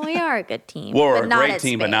 Well, we are a good team. We're a great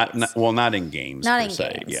team, but not in games. Not per in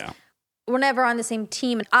se. games. Yeah. We're never on the same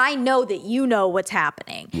team. I know that you know what's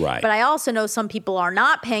happening. Right. But I also know some people are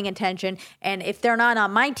not paying attention. And if they're not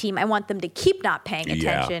on my team, I want them to keep not paying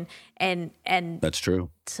attention. Yeah. And that's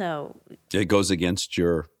true. So it goes against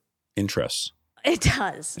your interests. It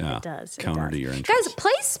does. Yeah. It does. Counter to your interests. Guys,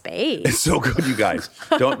 play spades. It's so good, you guys.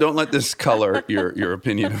 Don't let this color your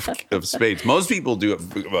opinion of spades. Most people do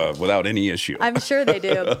it without any issue. I'm sure they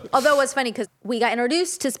do. Although what's funny, because we got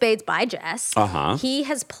introduced to spades by Jess. He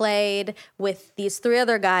has played with these three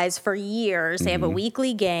other guys for years. They have a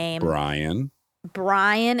weekly game.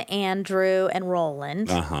 Brian, Andrew, and Roland.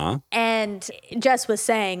 And Jess was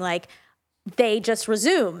saying, like, they just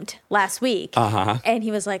resumed last week. And he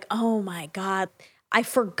was like, oh my God, I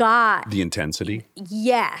forgot. The intensity?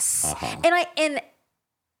 Yes.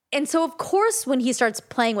 And so, of course, when he starts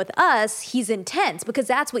playing with us, he's intense because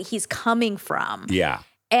that's what he's coming from. Yeah.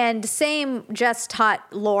 And same, Jess taught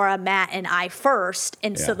Laura, Matt, and I first.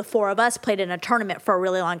 And so the four of us played in a tournament for a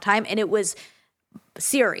really long time, and it was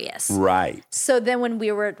serious. Right. So then when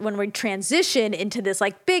we transition into this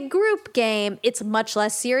like big group game, it's much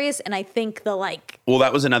less serious. And I think well,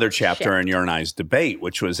 that was another chapter in your and I's debate,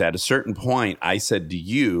 which was at a certain point, I said to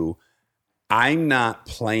you, I'm not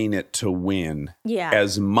playing it to win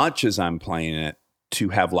as much as I'm playing it to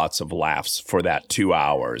have lots of laughs for that 2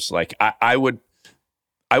 hours. Like I would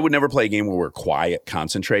never play a game where we're quiet,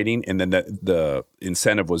 concentrating, and then the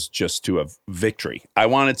incentive was just to have victory. I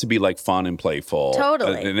want it to be like fun and playful.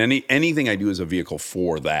 Totally. And anything I do is a vehicle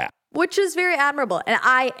for that. Which is very admirable.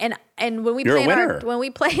 And when we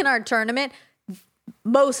play in our tournament,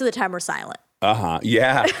 most of the time we're silent.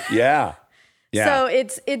 Yeah. So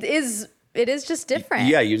it is it is just different.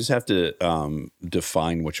 Yeah, you just have to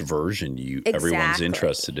define which version everyone's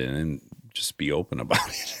interested in and just be open about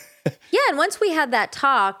it. Yeah, and once we had that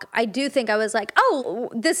talk, I do think I was like,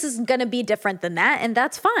 oh, this is going to be different than that, and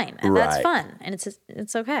that's fine, and that's fun, and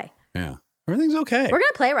it's okay. Yeah, everything's okay. We're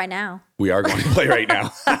going to play right now. We are going to play right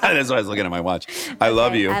now. That's why I was looking at my watch. I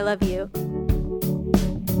love you. I love you.